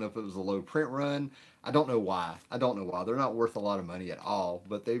books. I don't know if it was a low print run. I don't know why. I don't know why. They're not worth a lot of money at all,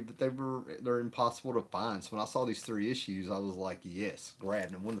 but they're impossible to find. So when I saw these 3 issues, I was like, yes,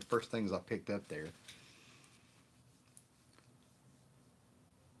 grab. And one of the first things I picked up there.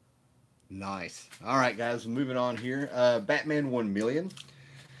 Nice. All right, guys, moving on here. Batman 1 million.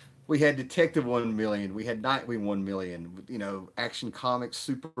 We had Detective 1 million. We had Nightwing 1 million. You know, Action Comics,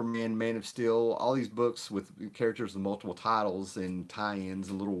 Superman, Man of Steel, all these books with characters with multiple titles and tie-ins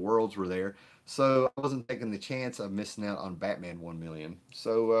and little worlds were there. So I wasn't taking the chance of missing out on Batman 1 million.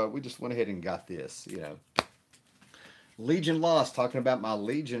 So we just went ahead and got this, you know. Legion Lost, talking about my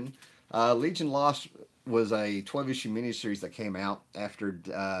Legion. Legion Lost was a 12-issue miniseries that came out after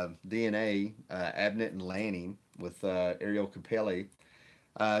DNA, Abnett and Lanning with Ariel Capelli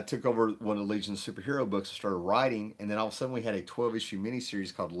took over one of the Legion superhero books and started writing, and then all of a sudden we had a 12-issue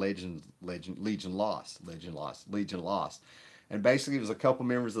miniseries called Legion Lost. And basically it was a couple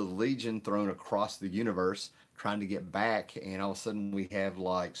members of the Legion thrown across the universe trying to get back, and all of a sudden we have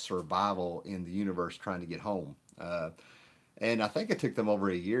like survival in the universe trying to get home. And I think it took them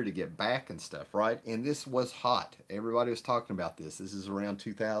over a year to get back and stuff, right? And this was hot. Everybody was talking about this. This is around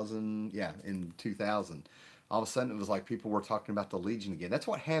 2000, yeah, in 2000. All of a sudden, it was like people were talking about the Legion again. That's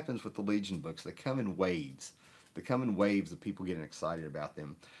what happens with the Legion books. They come in waves. They come in waves of people getting excited about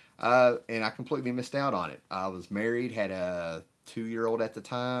them. And I completely missed out on it. I was married, had a 2-year-old at the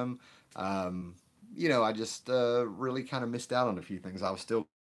time. You know, I just really kind of missed out on a few things. I was still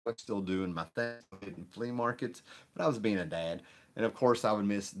doing my thing in flea markets, but I was being a dad, and of course I would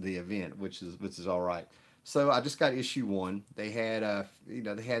miss the event, which is all right. So I just got issue one. They had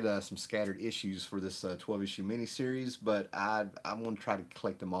some scattered issues for this 12-issue miniseries, but I'm gonna try to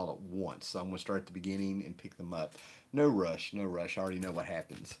collect them all at once. So I'm gonna start at the beginning and pick them up. No rush, no rush. I already know what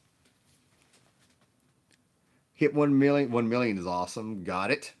happens. Hit 1 million. 1 million is awesome. Got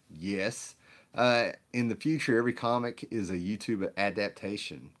it. Yes. In the future, every comic is a YouTube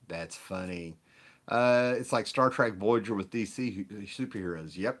adaptation. That's funny. It's like Star Trek Voyager with DC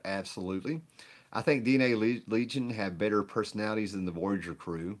superheroes. Yep, absolutely. I think DNA Legion have better personalities than the Voyager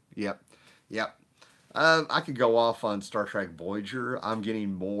crew. Yep, yep. I could go off on Star Trek Voyager. I'm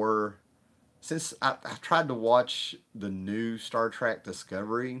getting more since I tried to watch the new Star Trek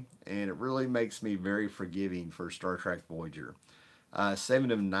Discovery, and it really makes me very forgiving for Star Trek Voyager.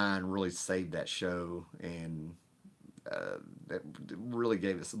 7 of 9 really saved that show, and that really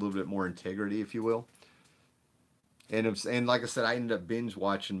gave us a little bit more integrity, if you will. And like I said, I ended up binge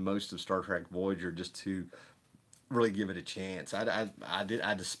watching most of Star Trek Voyager just to really give it a chance. I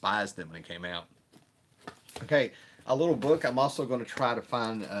despised it when it came out. Okay, a little book. I'm also going to try to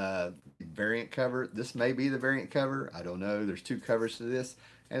find the variant cover. This may be the variant cover. I don't know. There's 2 covers to this,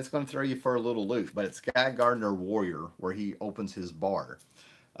 and it's going to throw you for a little loop. But it's Guy Gardner Warrior, where he opens his bar.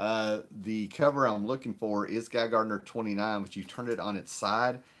 The cover I'm looking for is Guy Gardner 29, which you turn it on its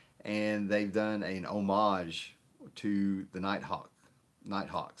side, and they've done an homage to the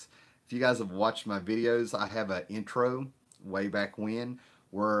Nighthawks. If you guys have watched my videos, I have an intro way back when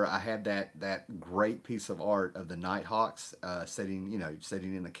where I had that great piece of art of the Nighthawks sitting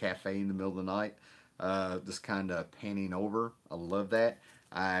in the cafe in the middle of the night, just kind of panning over. I love that.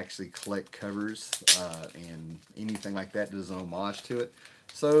 I actually collect covers and anything like that does an homage to it.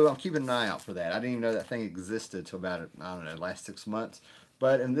 So I'm keeping an eye out for that. I didn't even know that thing existed till about, I don't know, last 6 months.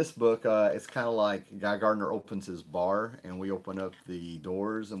 But in this book, it's kind of like Guy Gardner opens his bar, and we open up the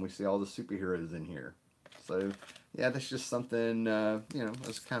doors, and we see all the superheroes in here. So, yeah, that's just something, I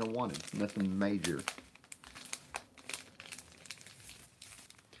just kind of wanted. Nothing major.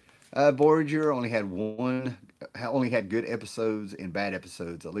 Voyager only had good episodes and bad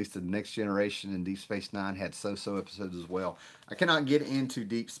episodes. At least the Next Generation and Deep Space Nine had so-so episodes as well. I cannot get into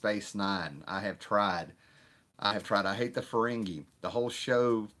Deep Space Nine. I have tried. I have tried. I hate the Ferengi. The whole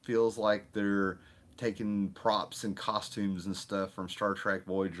show feels like they're taking props and costumes and stuff from Star Trek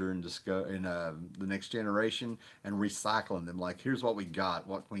Voyager and the Next Generation and recycling them. Like, here's what we got.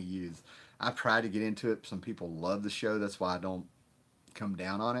 What can we use? I've tried to get into it. Some people love the show. That's why I don't come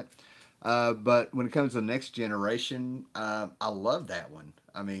down on it. But when it comes to the Next Generation, I love that one.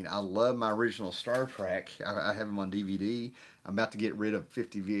 I mean, I love my original Star Trek. I have them on DVD. I'm about to get rid of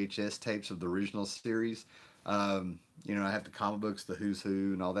 50 VHS tapes of the original series. I have the comic books, the Who's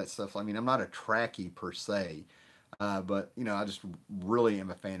Who, and all that stuff. I mean, I'm not a Trekkie per se, but I just really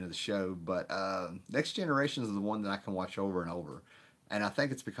am a fan of the show. But Next Generation is the one that I can watch over and over, and I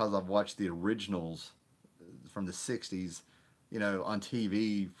think it's because I've watched the originals from the '60s, on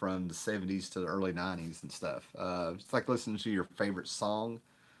TV from the '70s to the early '90s and stuff. It's like listening to your favorite song,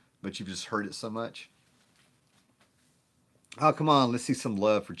 but you've just heard it so much. Oh, come on, let's see some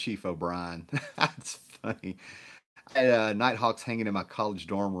love for Chief O'Brien. That's funny. I had Nighthawks hanging in my college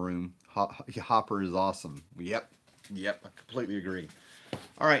dorm room. Hopper is awesome. Yep, I completely agree.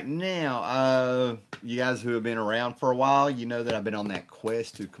 All right, now, you guys who have been around for a while, you know that I've been on that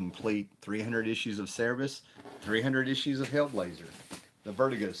quest to complete 300 issues of Cerebus, 300 issues of Hellblazer, the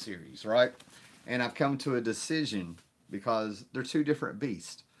Vertigo series, right? And I've come to a decision because they're two different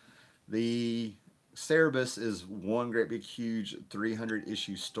beasts. The Cerebus is one great big huge 300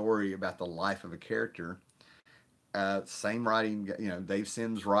 issue story about the life of a character. Same writing, Dave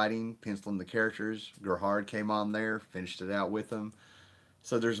Sims writing, penciling the characters. Gerhard came on there, finished it out with them.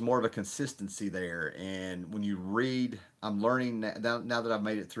 So there's more of a consistency there. And when you read, I'm learning now that I've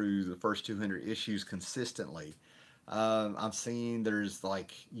made it through the first 200 issues consistently. I'm seeing there's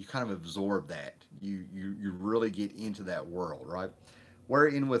like you kind of absorb that. You really get into that world, right?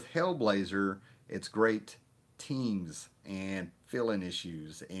 Wherein with Hellblazer, it's great teams and fill-in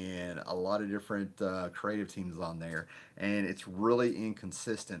issues and a lot of different creative teams on there, and it's really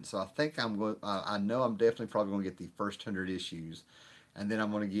inconsistent. So I think I'm going. I know I'm definitely probably going to get the first 100 issues, and then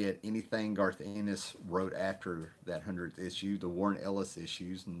I'm going to get anything Garth Ennis wrote after that 100th issue, the Warren Ellis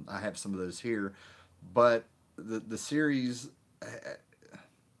issues, and I have some of those here. But the series,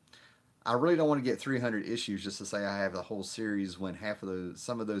 I really don't want to get 300 issues just to say I have the whole series when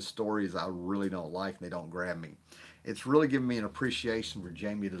some of those stories I really don't like and they don't grab me. It's really given me an appreciation for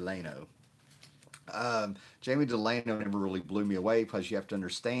Jamie Delano. Jamie Delano never really blew me away because you have to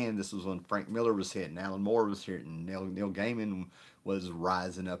understand this was when Frank Miller was hitting, Alan Moore was hitting, Neil Gaiman was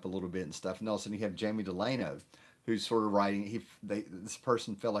rising up a little bit and stuff, and all of a sudden you have Jamie Delano, who's sort of writing. This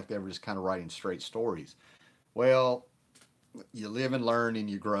person felt like they were just kind of writing straight stories. Well, you live and learn and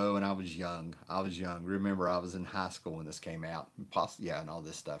you grow, and I was young. Remember, I was in high school when this came out, and all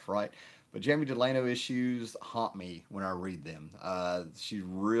this stuff, right? But Jamie Delano issues haunt me when I read them. She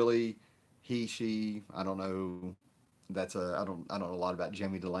really, she, I don't know. I don't know a lot about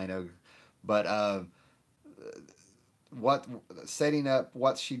Jamie Delano, but what setting up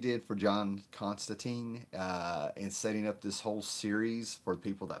what she did for John Constantine, and setting up this whole series for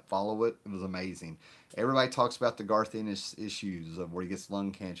people that follow it, it was amazing. Everybody talks about the Garth Ennis issues of where he gets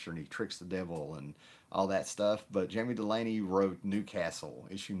lung cancer and he tricks the devil and all that stuff, but Jamie Delaney wrote Newcastle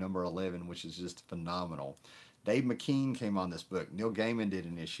issue number 11, which is just phenomenal. Dave McKean came on this book. Neil Gaiman did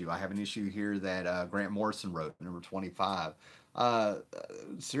an issue. I have an issue here that Grant Morrison wrote, number 25. Uh,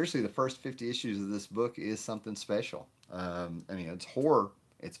 Seriously, the first 50 issues of this book is something special. I mean, it's horror,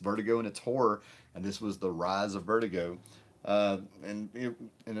 it's Vertigo, and it's horror, and this was the rise of Vertigo. And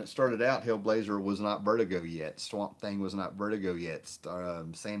it started out, Hellblazer was not Vertigo yet. Swamp Thing was not Vertigo yet.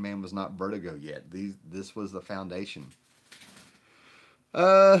 Sandman was not Vertigo yet. This was the foundation.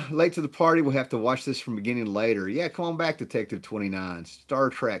 Late to the party. We'll have to watch this from beginning to later. Yeah, come on back, Detective 29. Star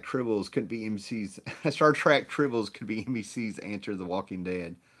Trek Tribbles could be NBC's. Star Trek Tribbles could be NBC's answer to The Walking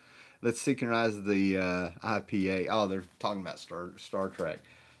Dead. Let's synchronize the IPA. Oh, they're talking about Star Trek.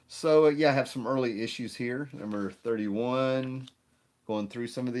 So yeah, I have some early issues here. Number 31. Going through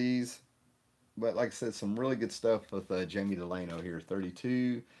some of these, but like I said, some really good stuff with Jamie Delano here.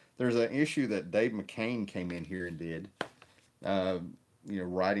 32. There's an issue that Dave McCain came in here and did. Uh,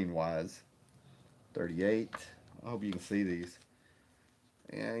 Writing wise. 38. I hope you can see these.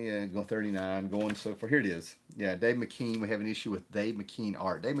 Yeah, go 39, going so far. Here it is. Yeah, Dave McKean. We have an issue with Dave McKean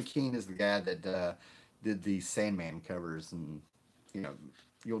art. Dave McKean is the guy that did the Sandman covers, and you know,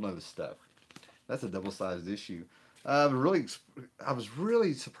 you'll know the stuff. That's a double-sized issue. Really, I was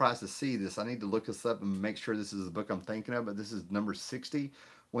really surprised to see this. I need to look this up and make sure this is the book I'm thinking of. But this is number 60,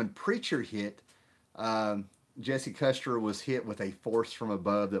 When Preacher hit, um, Jesse Custer was hit with a force from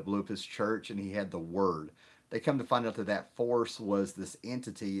above that blew up his church, and he had the word. They come to find out that that force was this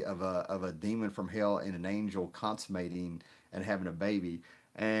entity of a demon from hell and an angel consummating and having a baby.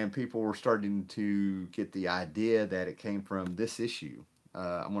 And people were starting to get the idea that it came from this issue.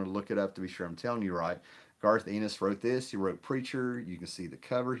 I'm going to look it up to be sure I'm telling you right. Garth Ennis wrote this. He wrote Preacher. You can see the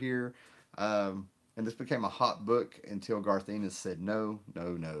cover here. And this became a hot book until Garth Ennis said, no,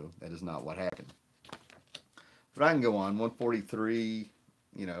 no, no, that is not what happened. But I can go on. 143,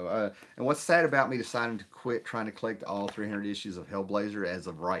 and what's sad about me deciding to quit trying to collect all 300 issues of Hellblazer as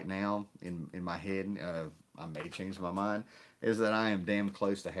of right now in my head, I may change my mind, is that I am damn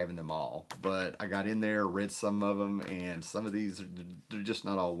close to having them all. But I got in there, read some of them, and some of these, they're just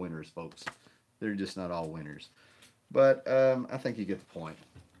not all winners, folks. They're just not all winners. But I think you get the point.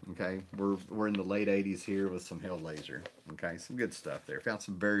 Okay, we're in the late 80s here with some Hellblazer. Okay, some good stuff there. Found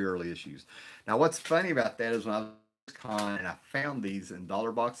some very early issues. Now, what's funny about that is when I was at con and I found these in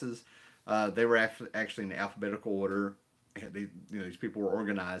dollar boxes, they were actually in alphabetical order. These people were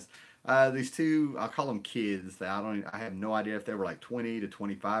organized. These two, I'll call them kids. That I have no idea if they were like 20 to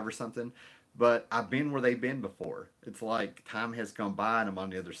 25 or something. But I've been where they've been before. It's like time has gone by and I'm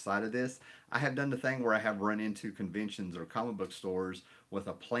on the other side of this. I have done the thing where I have run into conventions or comic book stores with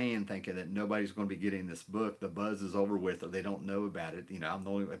a plan thinking that nobody's going to be getting this book. The buzz is over with or they don't know about it. I'm the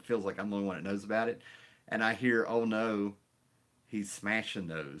only, it feels like I'm the only one that knows about it. And I hear, oh no, he's smashing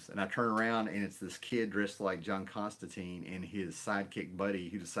those. And I turn around and it's this kid dressed like John Constantine and his sidekick buddy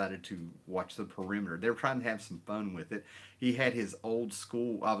who decided to watch the perimeter. They were trying to have some fun with it. He had his old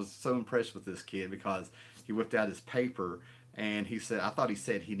school. I was so impressed with this kid because he whipped out his paper and he said, I thought he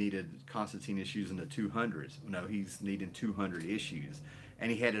said he needed Constantine issues in the 200s. No, he's needing 200 issues. And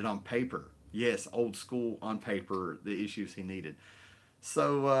he had it on paper. Yes, old school on paper, the issues he needed.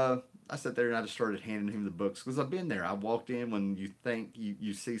 So I sat there and I just started handing him the books because I've been there. I walked in when you think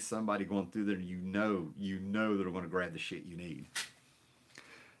you see somebody going through there, and you know they're going to grab the shit you need.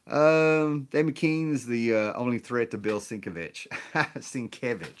 Dave McKean is the only threat to Bill Sienkiewicz.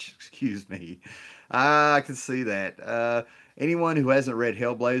 Sienkiewicz, excuse me. I can see that. Anyone who hasn't read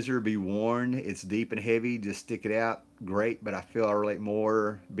Hellblazer, be warned. It's deep and heavy. Just stick it out. Great, but I feel I relate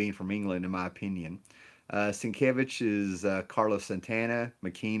more being from England, in my opinion. Sienkiewicz is Carlos Santana.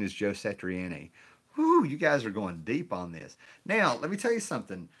 McKean is Joe Satriani. Whew, you guys are going deep on this. Now, let me tell you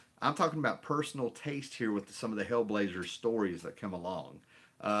something. I'm talking about personal taste here with some of the Hellblazer stories that come along.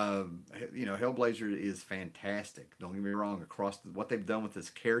 Hellblazer is fantastic. Don't get me wrong. What they've done with this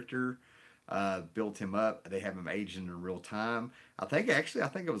character, built him up. They have him aging in real time. I think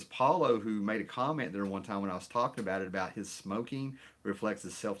it was Paulo who made a comment there one time when I was talking about his smoking reflects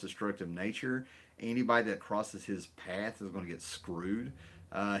his self-destructive nature. Anybody that crosses his path is going to get screwed.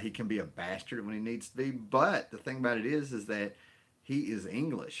 He can be a bastard when he needs to be, but the thing about it is that he is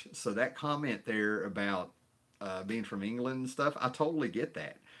English. So that comment there about being from England and stuff, I totally get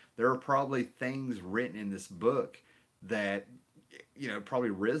that. There are probably things written in this book that probably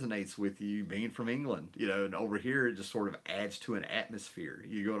resonates with you being from England. And over here it just sort of adds to an atmosphere.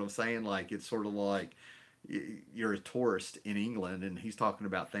 You know what I'm saying? Like it's sort of like you're a tourist in England, and he's talking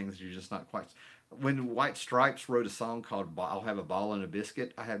about things you're just not quite. When White Stripes wrote a song called "I'll Have a Ball and a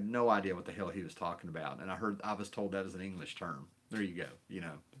Biscuit," I had no idea what the hell he was talking about, and I was told that as an English term. There you go.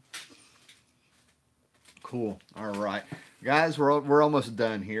 Cool. All right, guys, we're almost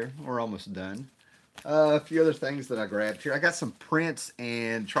done here. We're almost done. A few other things that I grabbed here. I got some prints,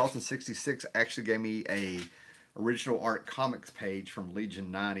 and Charleston 66 actually gave me a original art comics page from Legion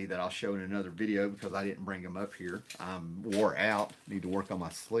 90 that I'll show in another video because I didn't bring them up here. I'm wore out. Need to work on my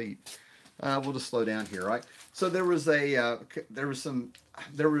sleep. We'll just slow down here, right? So there were,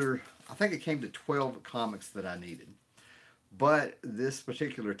 I think it came to 12 comics that I needed. But this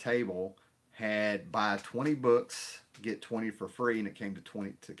particular table had buy 20 books, get 20 for free, and it came to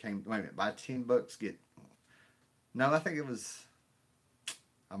wait a minute, buy 10 books, no, I think it was,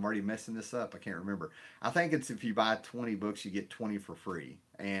 I'm already messing this up. I can't remember. I think it's if you buy 20 books, you get 20 for free.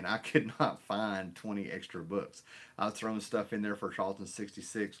 And I could not find 20 extra books. I was throwing stuff in there for Charlton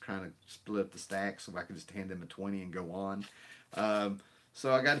 66, trying to split up the stack so I could just hand them a 20 and go on.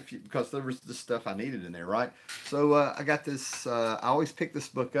 So I got a few, because there was the stuff I needed in there, right? So I got this, I always pick this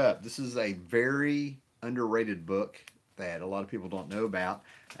book up. This is a very underrated book that a lot of people don't know about.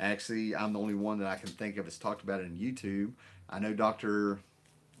 Actually, I'm the only one that I can think of that's talked about it on YouTube. I know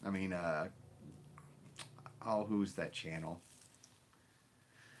who's that channel?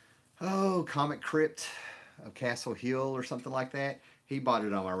 Oh, Comic Crypt of Castle Hill or something like that. He bought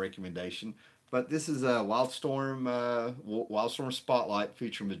it on my recommendation. But this is a Wildstorm Spotlight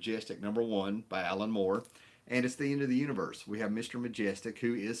featuring Majestic #1 by Alan Moore. And it's the end of the universe. We have Mr. Majestic,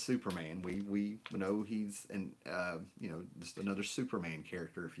 who is Superman. We know he's just another Superman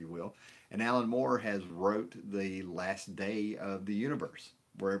character, if you will. And Alan Moore has wrote the last day of the universe,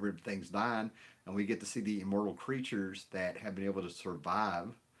 where everything's dying, and we get to see the immortal creatures that have been able to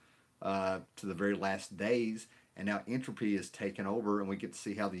survive to the very last days. And now entropy is taken over, and we get to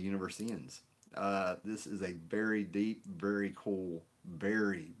see how the universe ends. This is a very deep, very cool,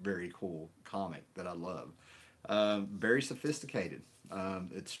 very cool comic that I love. Very sophisticated.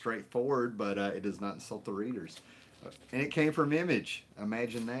 It's straightforward, but it does not insult the readers. And it came from Image.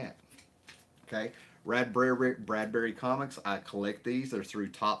 Imagine that. Okay. Bradbury Comics. I collect these. They're through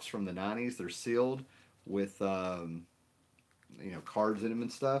Tops from the 90s. They're sealed with cards in them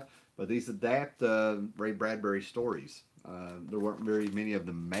and stuff. But these adapt Ray Bradbury stories. There weren't very many of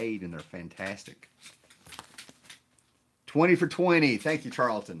them made, and they're fantastic. 20 for 20. Thank you,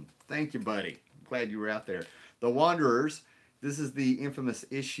 Charlton. Thank you, buddy. Glad you were out there. The Wanderers. This is the infamous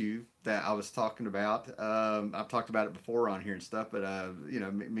issue that I was talking about. I've talked about it before on here and stuff, but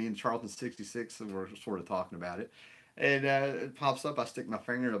me and Charlton 66 were sort of talking about it. And it pops up. I stick my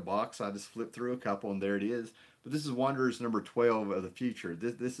finger in a box. I just flip through a couple, and there it is. But this is Wanderers #12 of the future.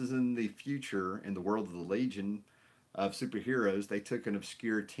 This is in the future, in the world of the Legion of superheroes. They took an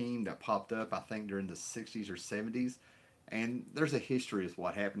obscure team that popped up, I think, during the 60s or 70s. And there's a history of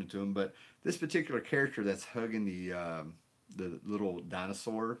what happened to them. But this particular character that's hugging the little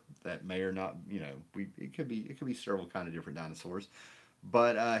dinosaur that may or not, it could be several kind of different dinosaurs.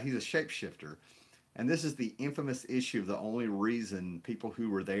 But he's a shapeshifter. And this is the infamous issue of the only reason people who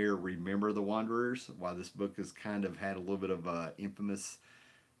were there remember the Wanderers, why this book has kind of had a little bit of a infamous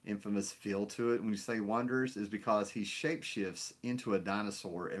feel to it when you say Wanderers, is because he shapeshifts into a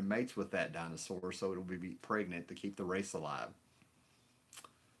dinosaur and mates with that dinosaur so it'll be pregnant to keep the race alive.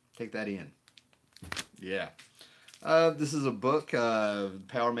 Take that in. Yeah. This is a book,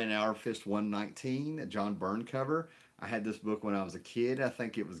 Power Man Iron Fist 119, a John Byrne cover. I had this book when I was a kid. I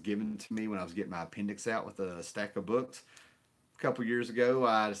think it was given to me when I was getting my appendix out with a stack of books. A couple years ago,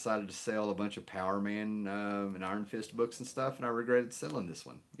 I decided to sell a bunch of Power Man and Iron Fist books and stuff, and I regretted selling this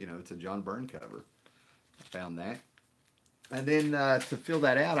one. It's a John Byrne cover. I found that. And then to fill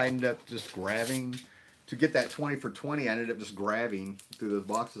that out, I ended up just grabbing, to get that 20 for 20, I ended up just grabbing through those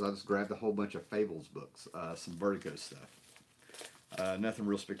boxes. I just grabbed a whole bunch of Fables books, some Vertigo stuff. Nothing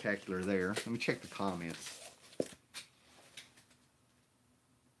real spectacular there. Let me check the comments.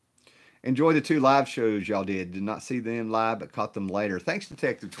 Enjoy the 2 live shows y'all did. Did not see them live, but caught them later. Thanks,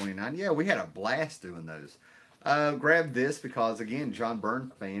 Detective 29. Yeah, we had a blast doing those. Grabbed this because, again, John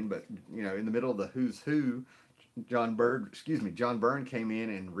Byrne fan, but, in the middle of the Who's Who, John Byrne came in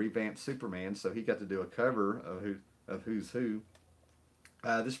and revamped Superman, so he got to do a cover of Who's Who.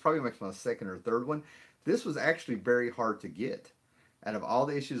 This probably makes my second or third one. This was actually very hard to get. Out of all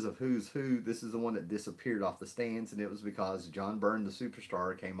the issues of Who's Who, this is the one that disappeared off the stands, and it was because John Byrne, the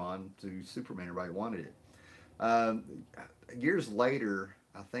superstar, came on to Superman. Everybody wanted it. Years later,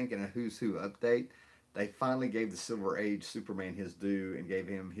 I think in a Who's Who update, they finally gave the Silver Age Superman his due and gave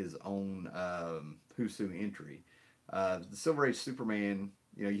him his own Who's Who entry. The Silver Age Superman,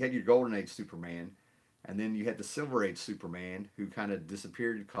 you had your Golden Age Superman, and then you had the Silver Age Superman, who kind of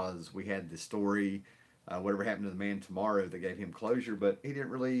disappeared because we had the story, whatever happened to the Man Tomorrow, that gave him closure, but he didn't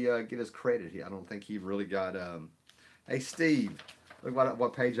really get his credit. I don't think he really got... Hey, Steve, look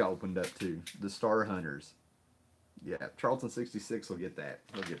what page I opened up to. The Star Hunters. Yeah, Charlton 66 will get that.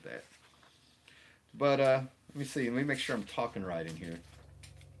 He'll get that. But, let me see. Let me make sure I'm talking right in here.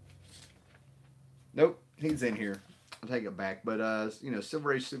 Nope, he's in here. I'll take it back. But,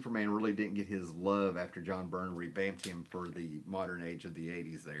 Silver Age Superman really didn't get his love after John Byrne revamped him for the modern age of the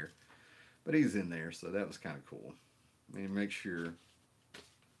 80s there. But he's in there, so that was kind of cool. Let me make sure.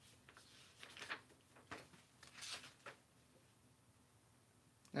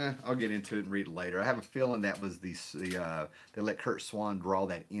 I'll get into it and read it later. I have a feeling that was they let Kurt Swan draw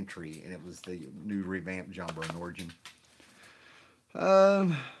that entry, and it was the new revamped John Byrne origin.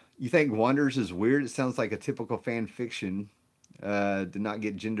 You think Wonders is weird? It sounds like a typical fan fiction. Did not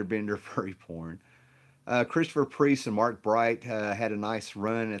get gender bender furry porn. Christopher Priest and Mark Bright had a nice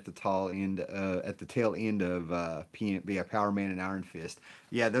run at the tail end of Power Man and Iron Fist.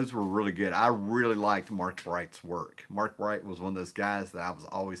 Yeah, those were really good. I really liked Mark Bright's work. Mark Bright was one of those guys that I was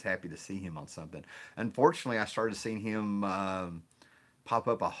always happy to see him on something. Unfortunately, I started seeing him pop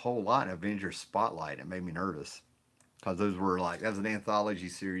up a whole lot in Avengers Spotlight. It made me nervous because that was an anthology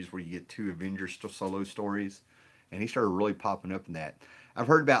series where you get 2 Avengers solo stories, and he started really popping up in that. I've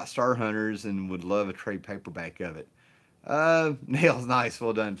heard about Star Hunters and would love a trade paperback of it. Nails, nice,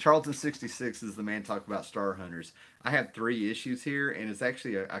 well done. Charlton 66 is the man talking about Star Hunters. I have 3 issues here, and it's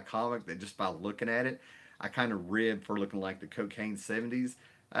actually a comic that just by looking at it, I kind of rib for looking like the cocaine 70s.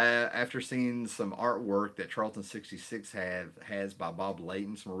 After seeing some artwork that Charlton 66 has by Bob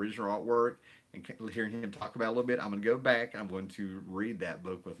Layton, some original artwork, and hearing him talk about it a little bit, I'm going to go back. I'm going to read that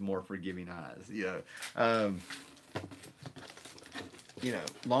book with more forgiving eyes. Um,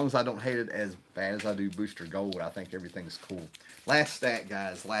 as long as I don't hate it as bad as I do Booster Gold, I think everything's cool. Last stack,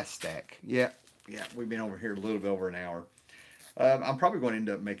 guys. Last stack. Yeah. We've been over here a little bit over an hour. I'm probably going to end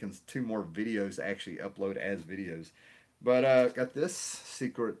up making 2 more videos to actually upload as videos. But got this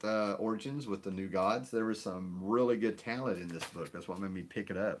Secret Origins with the New Gods. There was some really good talent in this book. That's what made me pick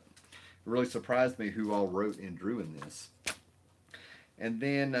it up. It really surprised me who all wrote and drew in this. And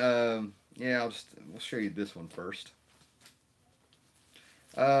then, we'll show you this one first.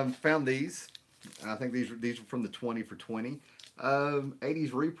 Found these. I think these were from the 20 for 20.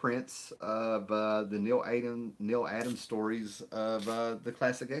 80s reprints of the Neil Adams stories of the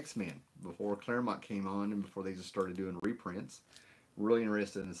classic X-Men before Claremont came on and before they just started doing reprints. Really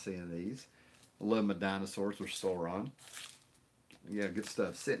interested in seeing these. Love my dinosaurs with Sauron. Yeah, good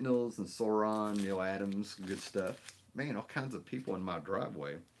stuff. Sentinels and Sauron, Neil Adams, good stuff. Man, all kinds of people in my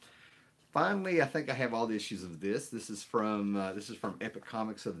driveway. Finally, I think I have all the issues of this. This is from Epic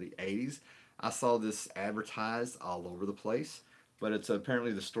Comics of the 80s. I saw this advertised all over the place, but it's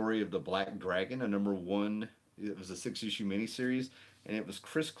apparently the story of the Black Dragon, a #1. It was a 6-issue miniseries, and it was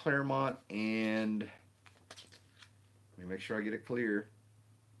Chris Claremont and, let me make sure I get it clear,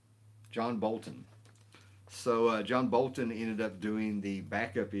 John Bolton. So John Bolton ended up doing the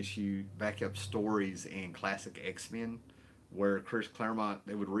backup stories in Classic X-Men, where Chris Claremont,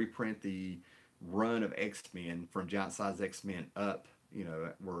 they would reprint the run of X-Men from Giant Size X-Men up,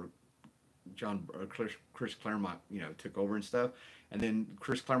 where Chris Claremont, took over and stuff. And then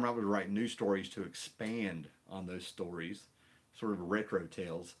Chris Claremont would write new stories to expand on those stories, sort of retro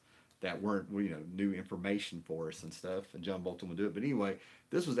tales that weren't, new information for us and stuff. And John Bolton would do it. But anyway,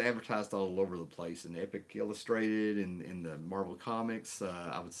 this was advertised all over the place in Epic Illustrated and in the Marvel Comics.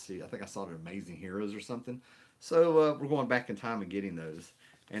 I think I saw it in Amazing Heroes or something. So we're going back in time and getting those.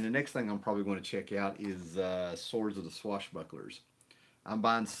 And the next thing I'm probably going to check out is Swords of the Swashbucklers. I'm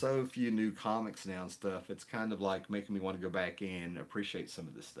buying so few new comics now and stuff. It's kind of like making me want to go back and appreciate some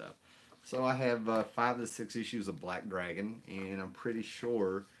of this stuff. So I have 5 of the 6 issues of Black Dragon, and I'm pretty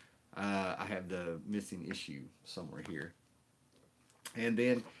sure I have the missing issue somewhere here. And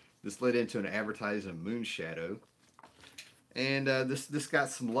then this led into an advertising of Moonshadow. And this got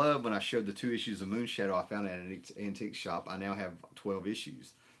some love when I showed the 2 issues of Moonshadow I found at an antique shop. I now have 12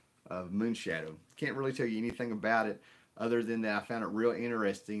 issues of Moonshadow. Can't really tell you anything about it other than that I found it real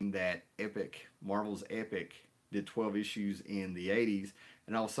interesting that Marvel's Epic, did 12 issues in the 80s,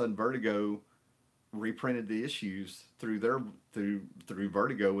 and all of a sudden Vertigo reprinted the issues through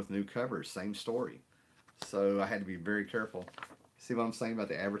Vertigo with new covers, same story. So I had to be very careful. See what I'm saying about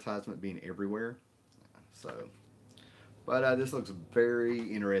the advertisement being everywhere? But this looks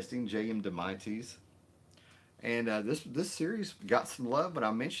very interesting. J.M. DeMites. And this series got some love, but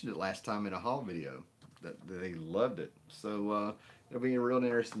I mentioned it last time in a haul video that they loved it. So it'll be real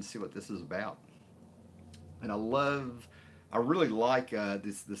interesting to see what this is about. And I really like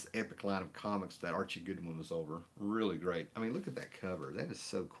this Epic line of comics that Archie Goodwin was over. Really great. I mean, look at that cover. That is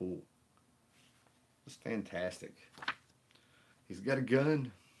so cool. It's fantastic. He's got a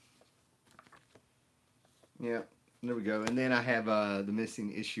gun. Yeah, there we go. And then I have the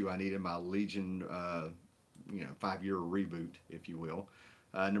missing issue I need in my Legion, 5-year reboot, if you will.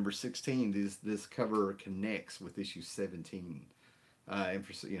 Number 16. This cover connects with issue 17. And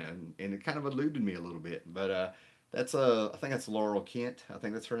it kind of eluded me a little bit, but I think that's Laurel Kent. I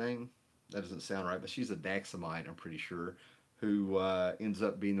think that's her name. That doesn't sound right, but she's a Daxamite, I'm pretty sure, who ends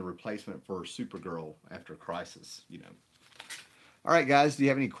up being the replacement for Supergirl after Crisis. All right, guys, do you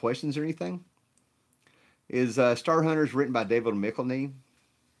have any questions or anything? Is Star Hunters written by David Michelinie?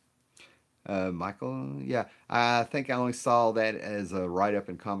 Michael, yeah, I think I only saw that as a write-up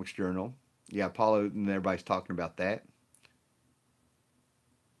in Comics Journal. Yeah, Paulo and everybody's talking about that.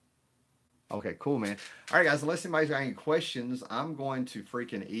 Okay, cool, man. All right, guys, unless anybody's got any questions, I'm going to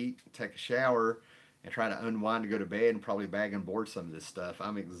freaking eat, take a shower, and try to unwind to go to bed and probably bag and board some of this stuff.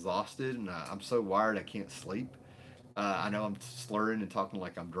 I'm exhausted, and I'm so wired I can't sleep. I know I'm slurring and talking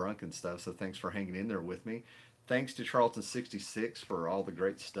like I'm drunk and stuff, so thanks for hanging in there with me. Thanks to Charlton66 for all the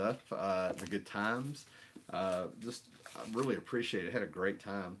great stuff, the good times. I really appreciate it. Had a great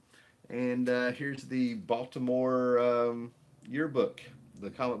time. And here's the Baltimore yearbook. the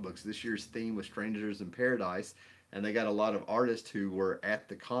comic books. This year's theme was Strangers in Paradise, and they got a lot of artists who were at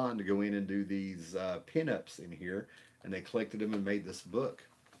the con to go in and do these pinups in here, and they collected them and made this book.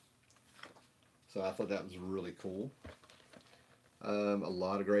 So I thought that was really cool. A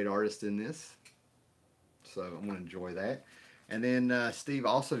lot of great artists in this, so I'm going to enjoy that. And then Steve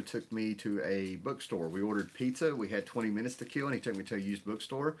also took me to a bookstore. We ordered pizza. We had 20 minutes to kill, and he took me to a used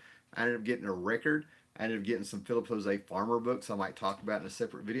bookstore. I ended up getting a record. I ended up getting some Philip Jose Farmer books I might talk about in a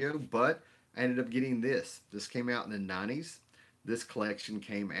separate video, but I ended up getting this. This came out in the 90s. This collection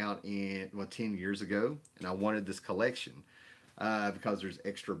came out in, well, 10 years ago, and I wanted this collection because there's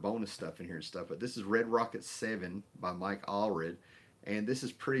extra bonus stuff in here and stuff. But this is Red Rocket 7 by Mike Allred, and this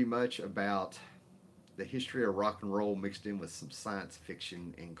is pretty much about the history of rock and roll mixed in with some science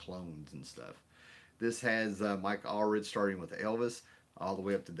fiction and clones and stuff. This has Mike Allred starting with Elvis, all the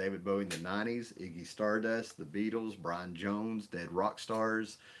way up to David Bowie in the 90s, Iggy Stardust, the Beatles, Brian Jones, Dead Rock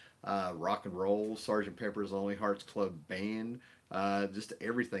Stars, rock and roll, Sgt. Pepper's Lonely Hearts Club Band, just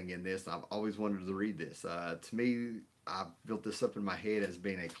everything in this. I've always wanted to read this. To me, I built this up in my head as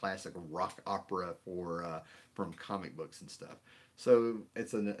being a classic rock opera for from comic books and stuff. So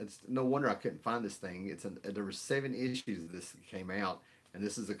it's no wonder I couldn't find this thing. There were 7 issues of this that came out, and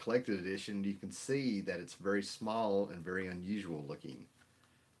this is a collected edition. You can see that it's very small and very unusual looking.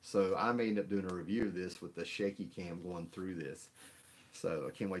 So I may end up doing a review of this with the shaky cam going through this. So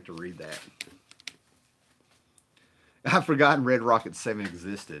I can't wait to read that. I've forgotten Red Rocket 7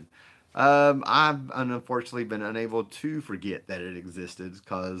 existed. I've unfortunately been unable to forget that it existed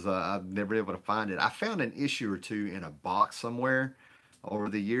because I've never been able to find it. I found an issue or two in a box somewhere over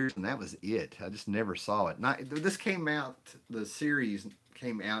the years, and that was it. I just never saw it. This came out, the series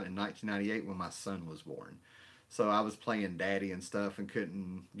came out in 1998 when my son was born. So I was playing daddy and stuff and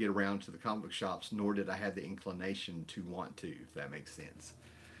couldn't get around to the comic book shops, nor did I have the inclination to want to, if that makes sense.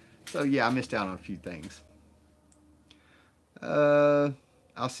 So yeah, I missed out on a few things.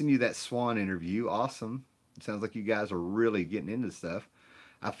 I'll send you that Swan interview. Awesome. It sounds like you guys are really getting into stuff.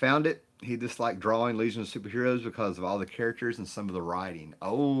 I found it. He disliked drawing Legion of Superheroes because of all the characters and some of the writing.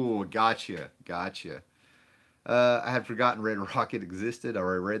 Oh, gotcha. Gotcha. I had forgotten Red Rocket existed. I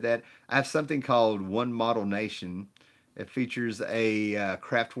already read that. I have something called One Model Nation. It features a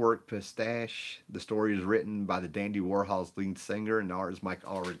Kraftwerk pastiche. The story is written by the Dandy Warhol's lead singer, and the art is Mike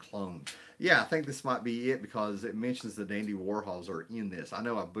Allred clone. Yeah, I think this might be it because it mentions the Dandy Warhols are in this. I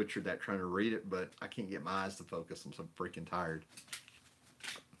know I butchered that trying to read it, but I can't get my eyes to focus. I'm so freaking tired.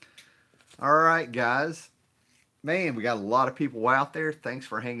 All right, guys. Man, we got a lot of people out there. Thanks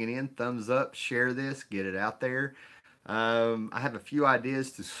for hanging in. Thumbs up, share this, get it out there. I have a few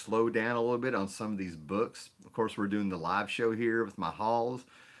ideas to slow down a little bit on some of these books. Of course, we're doing the live show here with my hauls.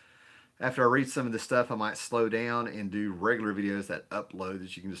 After I read some of this stuff, I might slow down and do regular videos that upload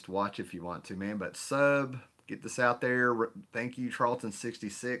that you can just watch if you want to, man. But get this out there. Thank you,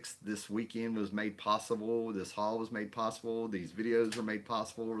 Charlton66. This weekend was made possible. This haul was made possible. These videos were made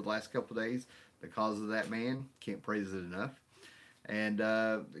possible over the last couple of days because of that man. Can't praise it enough. And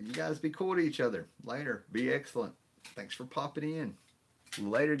you guys be cool to each other. Later. Be excellent. Thanks for popping in.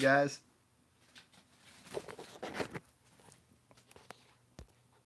 Later, guys.